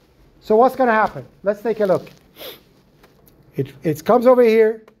 So what's going to happen? Let's take a look. It comes over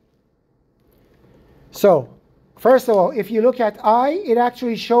here. So first of all, if you look at I, it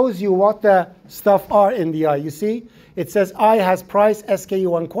actually shows you what the stuff are in the I. You see? It says I has price,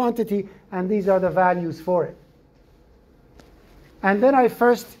 SKU, and quantity, and these are the values for it. And then I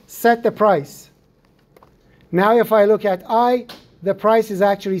first set the price. Now if I look at I, the price is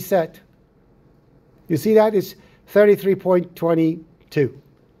actually set. You see that? It's 33.22.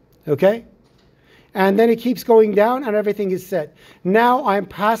 Okay? And then it keeps going down and everything is set. Now I'm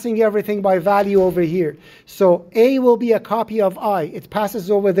passing everything by value over here. So A will be a copy of I. It passes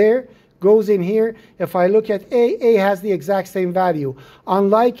over there, goes in here. If I look at A has the exact same value.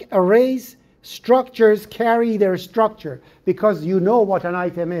 Unlike arrays, structures carry their structure because you know what an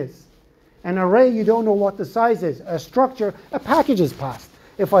item is. An array, you don't know what the size is. A structure, a package is passed.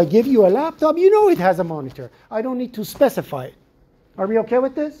 If I give you a laptop, you know it has a monitor. I don't need to specify it. Are we okay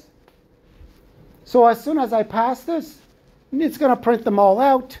with this? So as soon as I pass this, it's going to print them all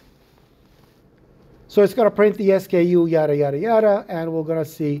out. So it's going to print the SKU, yada, yada, yada, and we're going to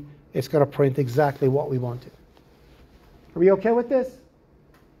see it's going to print exactly what we wanted. Are we okay with this?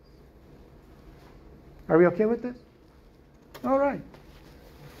 Are we okay with this? All right.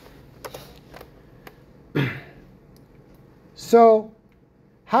 So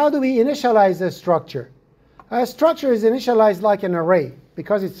how do we initialize a structure? A structure is initialized like an array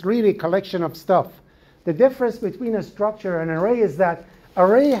because it's really a collection of stuff. The difference between a structure and an array is that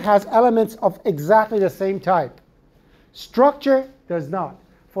array has elements of exactly the same type. Structure does not.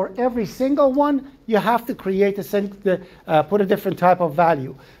 For every single one, you have to create put a different type of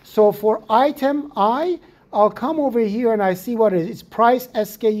value. So for item I, I'll come over here and I see what it is. It's price,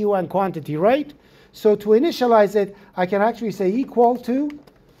 SKU, and quantity, right? So to initialize it, I can actually say equal to,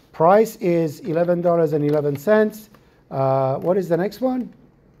 price is $11.11. What is the next one?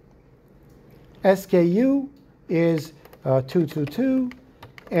 SKU is 222,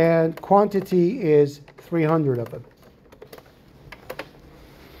 and quantity is 300 of them.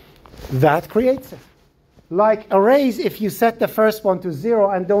 That creates it. Like arrays, if you set the first one to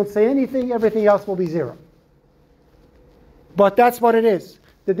 0 and don't say anything, everything else will be 0. But that's what it is.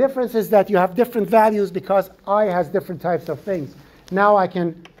 The difference is that you have different values because I has different types of things. Now I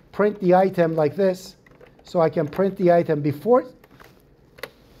can print the item like this. So I can print the item before.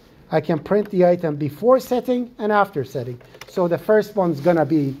 I can print the item before setting and after setting. So the first one's going to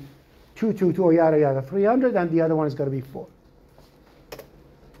be 222, yada, yada, 300, and the other one is going to be 4.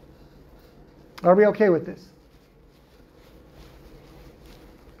 Are we okay with this?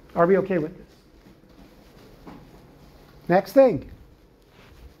 Are we okay with this? Next thing.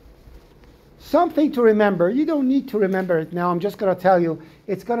 Something to remember. You don't need to remember it now. I'm just going to tell you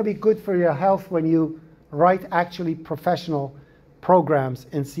it's going to be good for your health when you write actually professional programs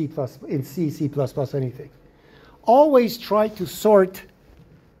in C++, anything. Always try to sort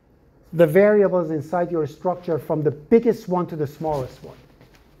the variables inside your structure from the biggest one to the smallest one.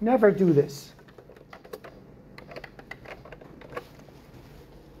 Never do this.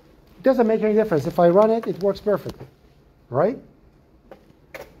 It doesn't make any difference. If I run it, it works perfectly, right?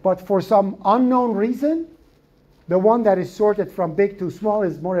 But for some unknown reason, the one that is sorted from big to small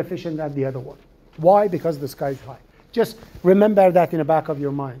is more efficient than the other one. Why? Because the sky is high. Just remember that in the back of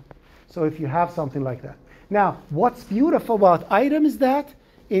your mind. So if you have something like that. Now, what's beautiful about item is that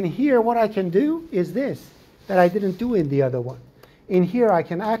in here what I can do is this, that I didn't do in the other one. In here I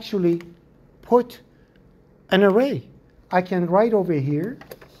can actually put an array. I can write over here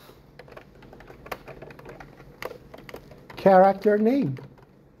character name.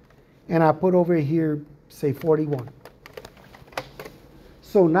 And I put over here, say 41.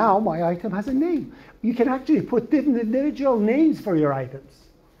 So now my item has a name. You can actually put individual names for your items.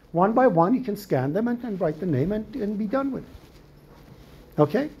 One by one, you can scan them and write the name and be done with it.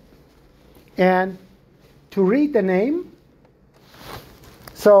 Okay? And to read the name,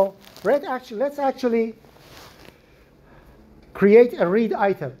 so let's actually create a read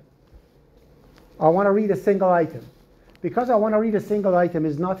item. I want to read a single item. Because I want to read a single item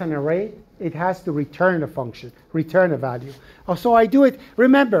is not an array, it has to return a function, return a value. So I do it,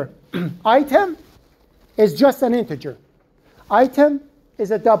 remember, item is just an integer. Item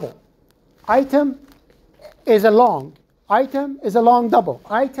is a double. Item is a long. Item is a long double.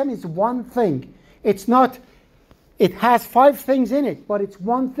 Item is one thing. It's not, it has 5 things in it, but it's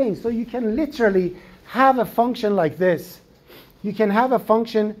one thing. So you can literally have a function like this. You can have a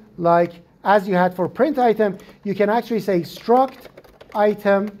function like, as you had for print item, you can actually say struct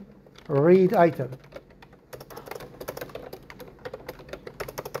item read item.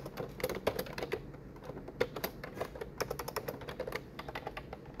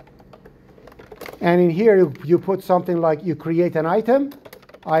 And in here you put something like you create an item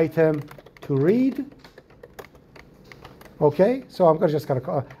to read. Okay, so I'm just going to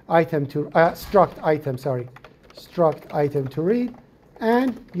call item to struct item, sorry, struct item to read.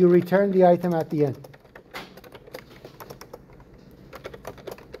 And you return the item at the end.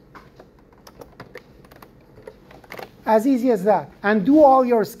 As easy as that. And do all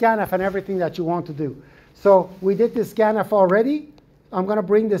your scanf and everything that you want to do. So we did the scanf already. I'm going to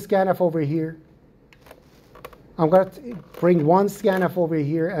bring the scanf over here. I'm going to bring one scanf over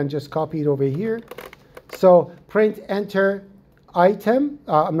here and just copy it over here. So print enter item.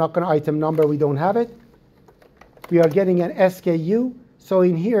 I'm not going to item number. We don't have it. We are getting an SKU. So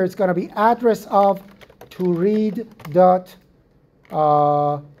in here, it's going to be address of to read dot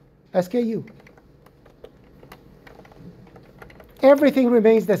SKU. Everything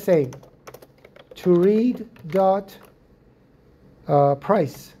remains the same. To read dot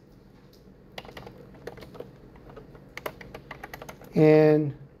price.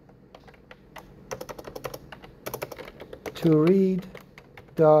 And to read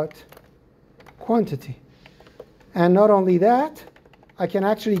dot quantity. And not only that, I can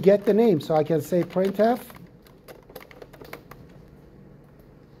actually get the name. So I can say printf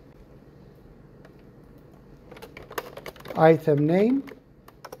item name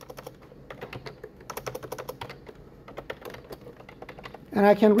and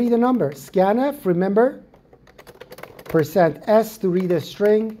I can read a number. Scanf, remember, %s to read a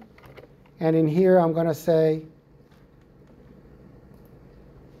string, and in here I'm going to say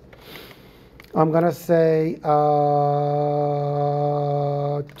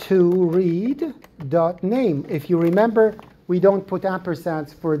to read dot name. If you remember, we don't put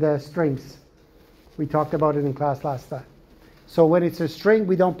ampersands for the strings. We talked about it in class last time. So when it's a string,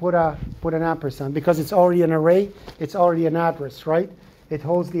 we don't put an ampersand because it's already an array. It's already an address, right? It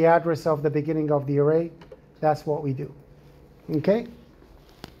holds the address of the beginning of the array. That's what we do. Okay?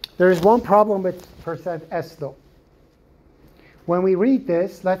 There is one problem with %s though. When we read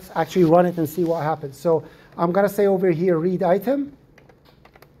this, let's actually run it and see what happens. So I'm going to say over here, read item.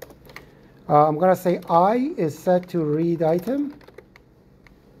 I'm going to say I is set to read item.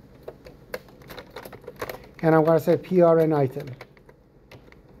 And I'm going to say prn item.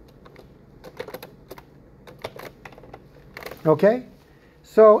 Okay?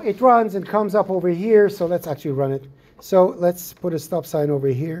 So it runs and comes up over here. So let's actually run it. So let's put a stop sign over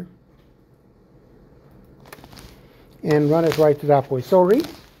here. And run it right to that point. So read.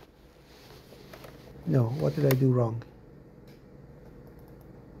 No, what did I do wrong?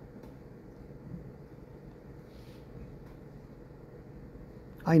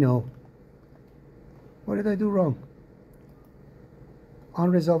 I know. What did I do wrong?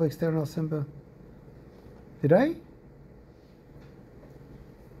 Unresolved external symbol. Did I?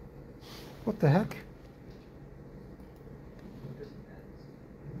 What the heck?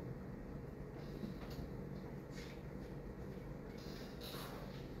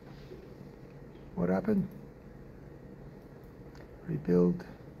 What happened? Rebuild.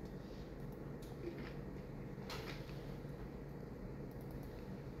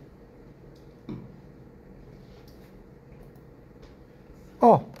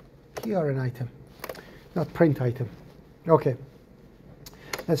 Oh, here an item, not print item. Okay,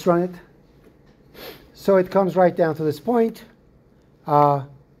 let's run it. So it comes right down to this point.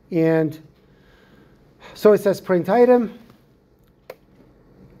 And so it says print item.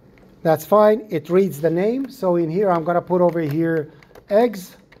 That's fine. It reads the name. So in here, I'm going to put over here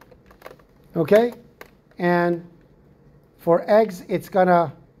eggs. Okay. And for eggs, it's going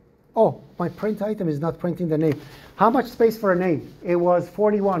to, oh, my print item is not printing the name. How much space for a name? It was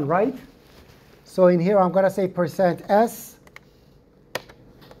 41, right? So in here, I'm going to say %s.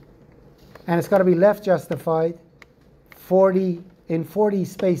 And it's going to be left justified 40 in 40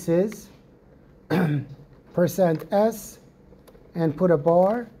 spaces. %s. And put a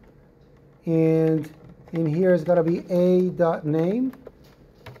bar. And in here is going to be a.name.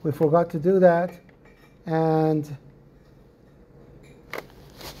 We forgot to do that. And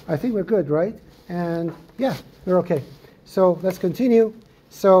I think we're good, right? And yeah, we're okay. So let's continue.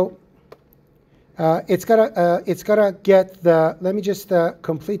 So it's gonna get the, let me just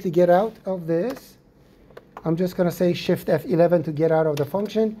completely get out of this. I'm just going to say Shift F11 to get out of the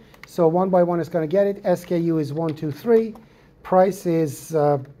function. So one by one is going to get it. SKU is 1, 2, 3. Price is,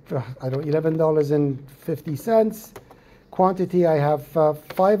 I don't know, $11.50. Quantity, I have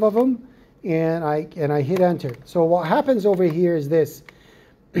 5 of them, and I hit enter. So what happens over here is this.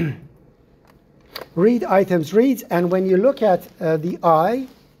 Read items reads, and when you look at the I,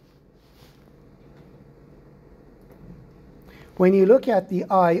 when you look at the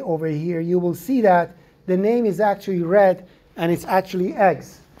I over here, you will see that the name is actually read, and it's actually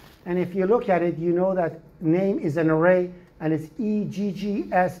eggs. And if you look at it, you know that name is an array, and it's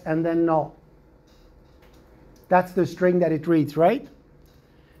EGGS and then null. That's the string that it reads, right?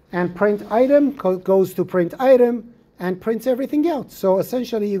 And print item goes to print item and prints everything out. So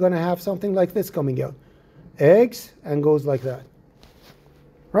essentially, you're going to have something like this coming out. Eggs, and goes like that.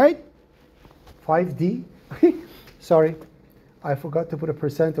 Right? 5D. Sorry, I forgot to put a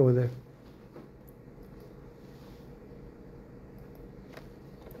percent over there.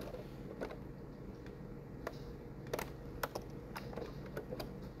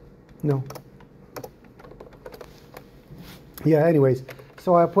 No. Yeah, anyways,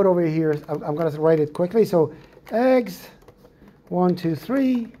 so I put over here, I'm going to write it quickly. So eggs, 1, 2,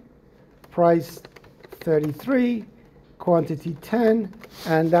 3, price 33, quantity 10,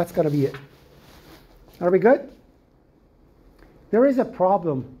 and that's going to be it. Are we good? There is a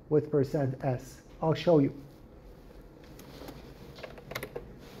problem with percent %S. I'll show you.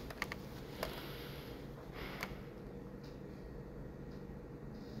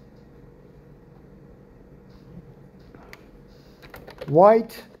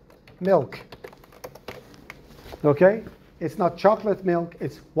 White milk. Okay? It's not chocolate milk,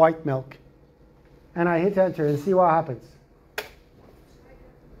 it's white milk. And I hit enter and see what happens.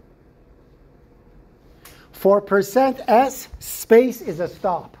 For percent %S, space is a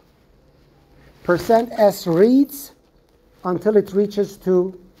stop. Percent %S reads until it reaches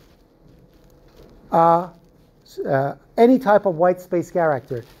to any type of white space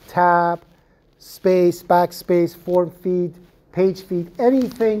character. Tab, space, backspace, form feed, page feed,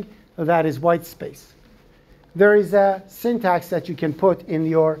 anything that is white space. There is a syntax that you can put in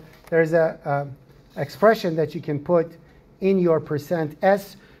your, there's a expression that you can put in your percent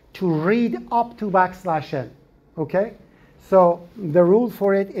 %S to read up to \n. Okay? So the rule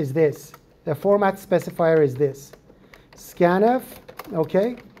for it is this. The format specifier is this. Scanf,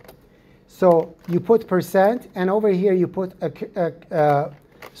 okay? So you put percent, and over here you put a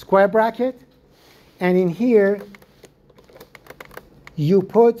square bracket, and in here you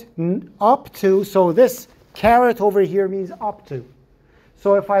put up to, so this caret over here means up to.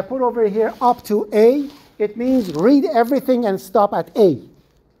 So if I put over here up to A, it means read everything and stop at A.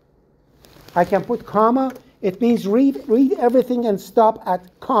 I can put comma, it means read everything and stop at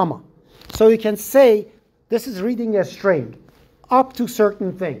comma. So you can say this is reading a string up to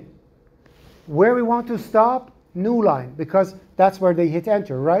certain thing. Where we want to stop, new line, because that's where they hit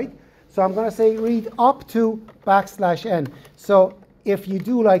enter, right? So I'm going to say read up to \n. So if you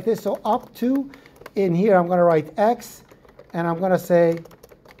do like this, so up to, in here I'm going to write X, and I'm going to say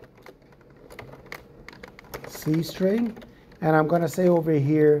C string, and I'm going to say over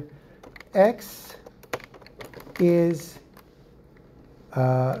here X is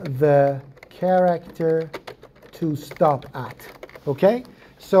the character to stop at. Okay?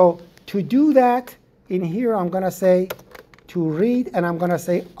 So to do that, in here I'm going to say to read, and I'm going to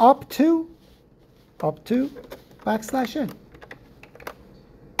say up to \n.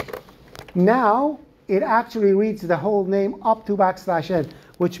 Now it actually reads the whole name up to \n,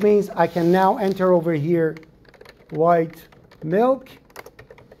 which means I can now enter over here white milk,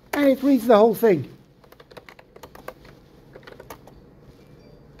 and it reads the whole thing.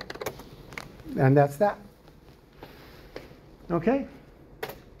 And that's that. Okay?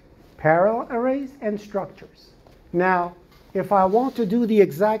 Parallel arrays and structures. Now, if I want to do the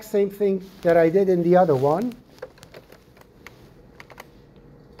exact same thing that I did in the other one,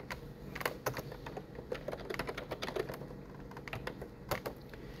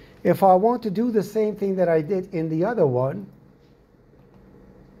 if I want to do the same thing that I did in the other one,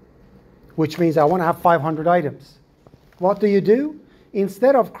 which means I want to have 500 items, what do?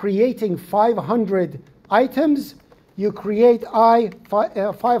 Instead of creating 500 items, you create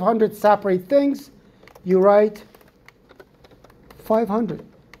 500 separate things. You write 500.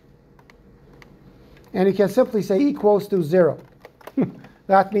 And you can simply say equals to 0.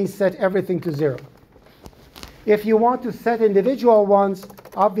 That means set everything to 0. If you want to set individual ones,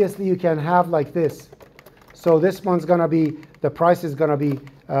 obviously you can have like this. So this one's going to be, the price is going to be,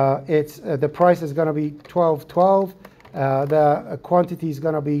 the price is going to be 12.12. The quantity is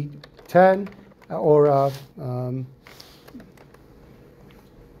going to be 10, or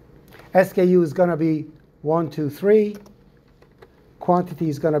SKU is going to be 1, 2, 3. Quantity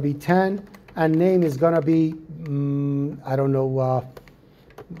is going to be 10, and name is going to be, I don't know,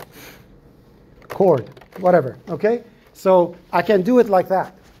 cord, whatever. Okay? So I can do it like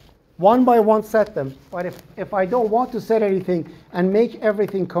that. One by one set them. But if I don't want to set anything and make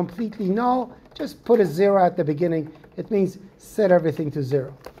everything completely null, just put a 0 at the beginning. It means set everything to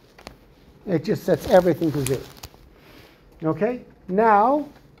 0. It just sets everything to 0. Okay? Now,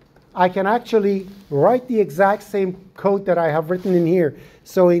 I can actually write the exact same code that I have written in here.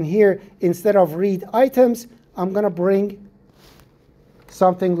 So in here, instead of read items, I'm going to bring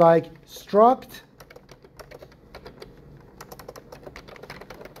something like struct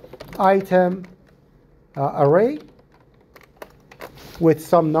item array with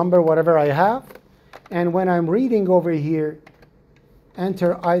some number, whatever I have. And when I'm reading over here,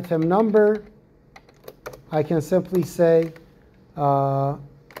 enter item number, I can simply say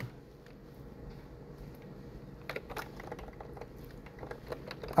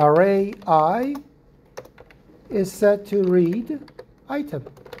array I is set to read item.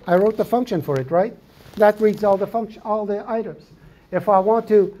 I wrote the function for it, right? That reads all the items. If I want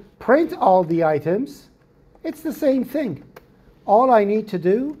to print all the items, it's the same thing. All I need to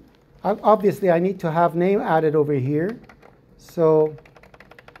do, obviously I need to have name added over here. So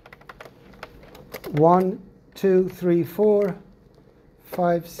 1, 2, 3, 4,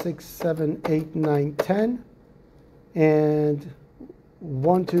 5, 6, 7, 8, 9, 10. And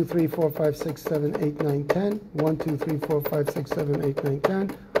 1, 2, 3, 4, 5, 6, 7, 8, 9, 10. 1, 2, 3, 4, 5, 6, 7, 8, 9,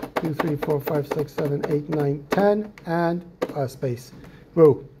 10. 2, 3, 4, 5, 6, 7, 8, 9, 10. And a space.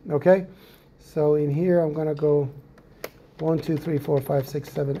 Whoa. Okay? So in here I'm going to go 1, 2, 3, 4, 5, 6,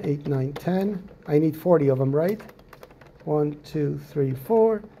 7, 8, 9, 10. I need 40 of them, right? 1, 2, 3,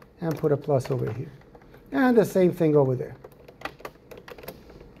 4. And put a plus over here. And the same thing over there.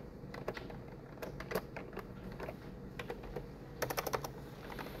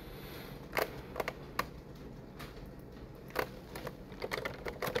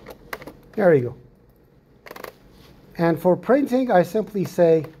 There you go. And for printing, I simply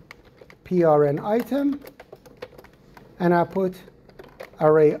say prn item, and I put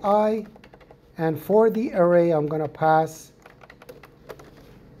array I, and for the array, I'm going to pass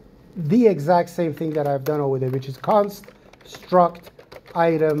the exact same thing that I've done over there, which is const struct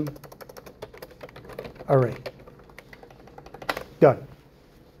item array. Done.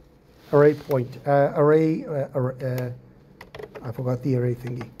 Array point, I forgot the array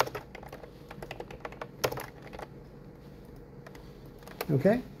thingy.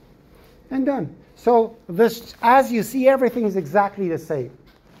 Okay, and done. So this, as you see, everything is exactly the same.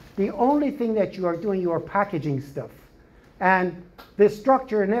 The only thing that you are doing, you are packaging stuff. And the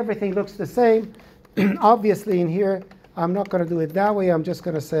structure and everything looks the same. Obviously in here, I'm not going to do it that way. I'm just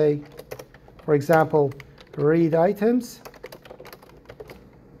going to say, for example, read items.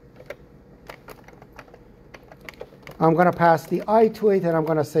 I'm going to pass the I to it, and I'm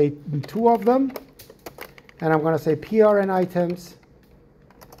going to say 2 of them. And I'm going to say prn items.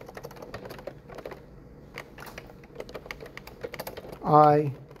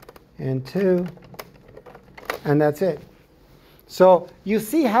 I and 2, and that's it. So you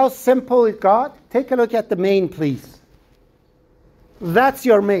see how simple it got? Take a look at the main, please. That's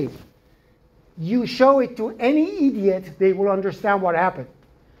your main. You show it to any idiot, they will understand what happened.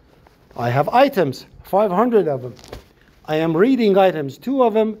 I have items, 500 of them. I am reading items, 2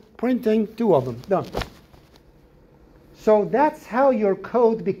 of them, printing 2 of them. Done. So that's how your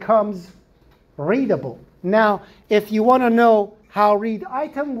code becomes readable. Now, if you want to know how read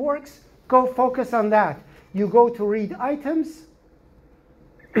item works, go focus on that. You go to read items.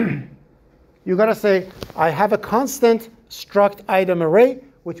 You're going to say, I have a constant struct item array,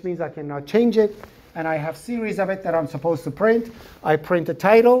 which means I cannot change it. And I have series of it that I'm supposed to print. I print the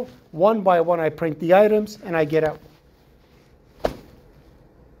title. 1 by 1, I print the items, and I get out.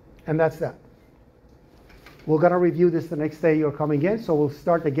 And that's that. We're going to review this the next day you're coming in. So we'll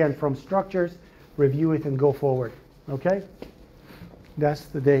start again from structures, review it, and go forward. Okay? That's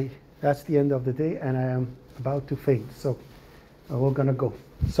the day. That's the end of the day, and I am about to faint. So we're going to go.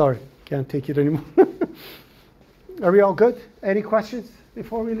 Sorry, can't take it anymore. Are we all good? Any questions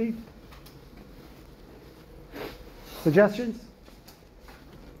before we leave? Suggestions?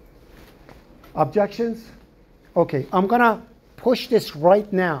 Objections? Okay, I'm going to push this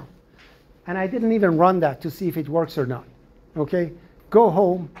right now. And I didn't even run that to see if it works or not. Okay? Go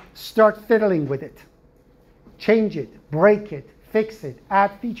home, start fiddling with it. Change it, break it, fix it,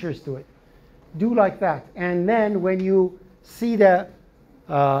 add features to it. Do like that. And then when you see the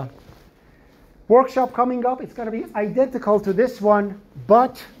workshop coming up, it's going to be identical to this one,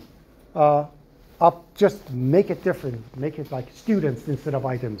 but I'll just make it different. Make it like students instead of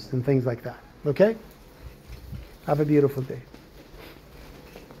items and things like that. Okay? Have a beautiful day.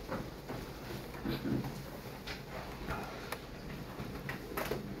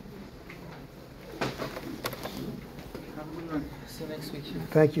 See you next week.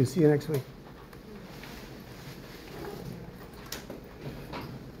 Thank you. See you next week.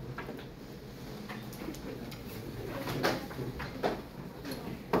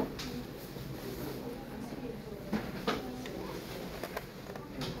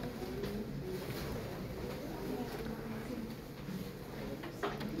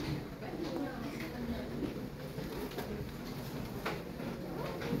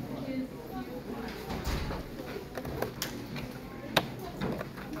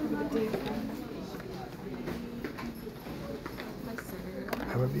 Good day.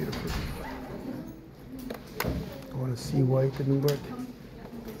 Beautiful. I want to see why it didn't work.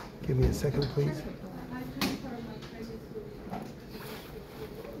 Give me a second, please.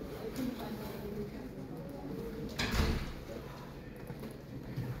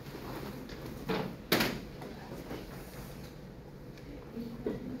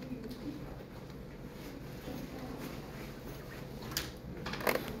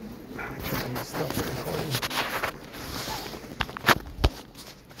 Actually, stop.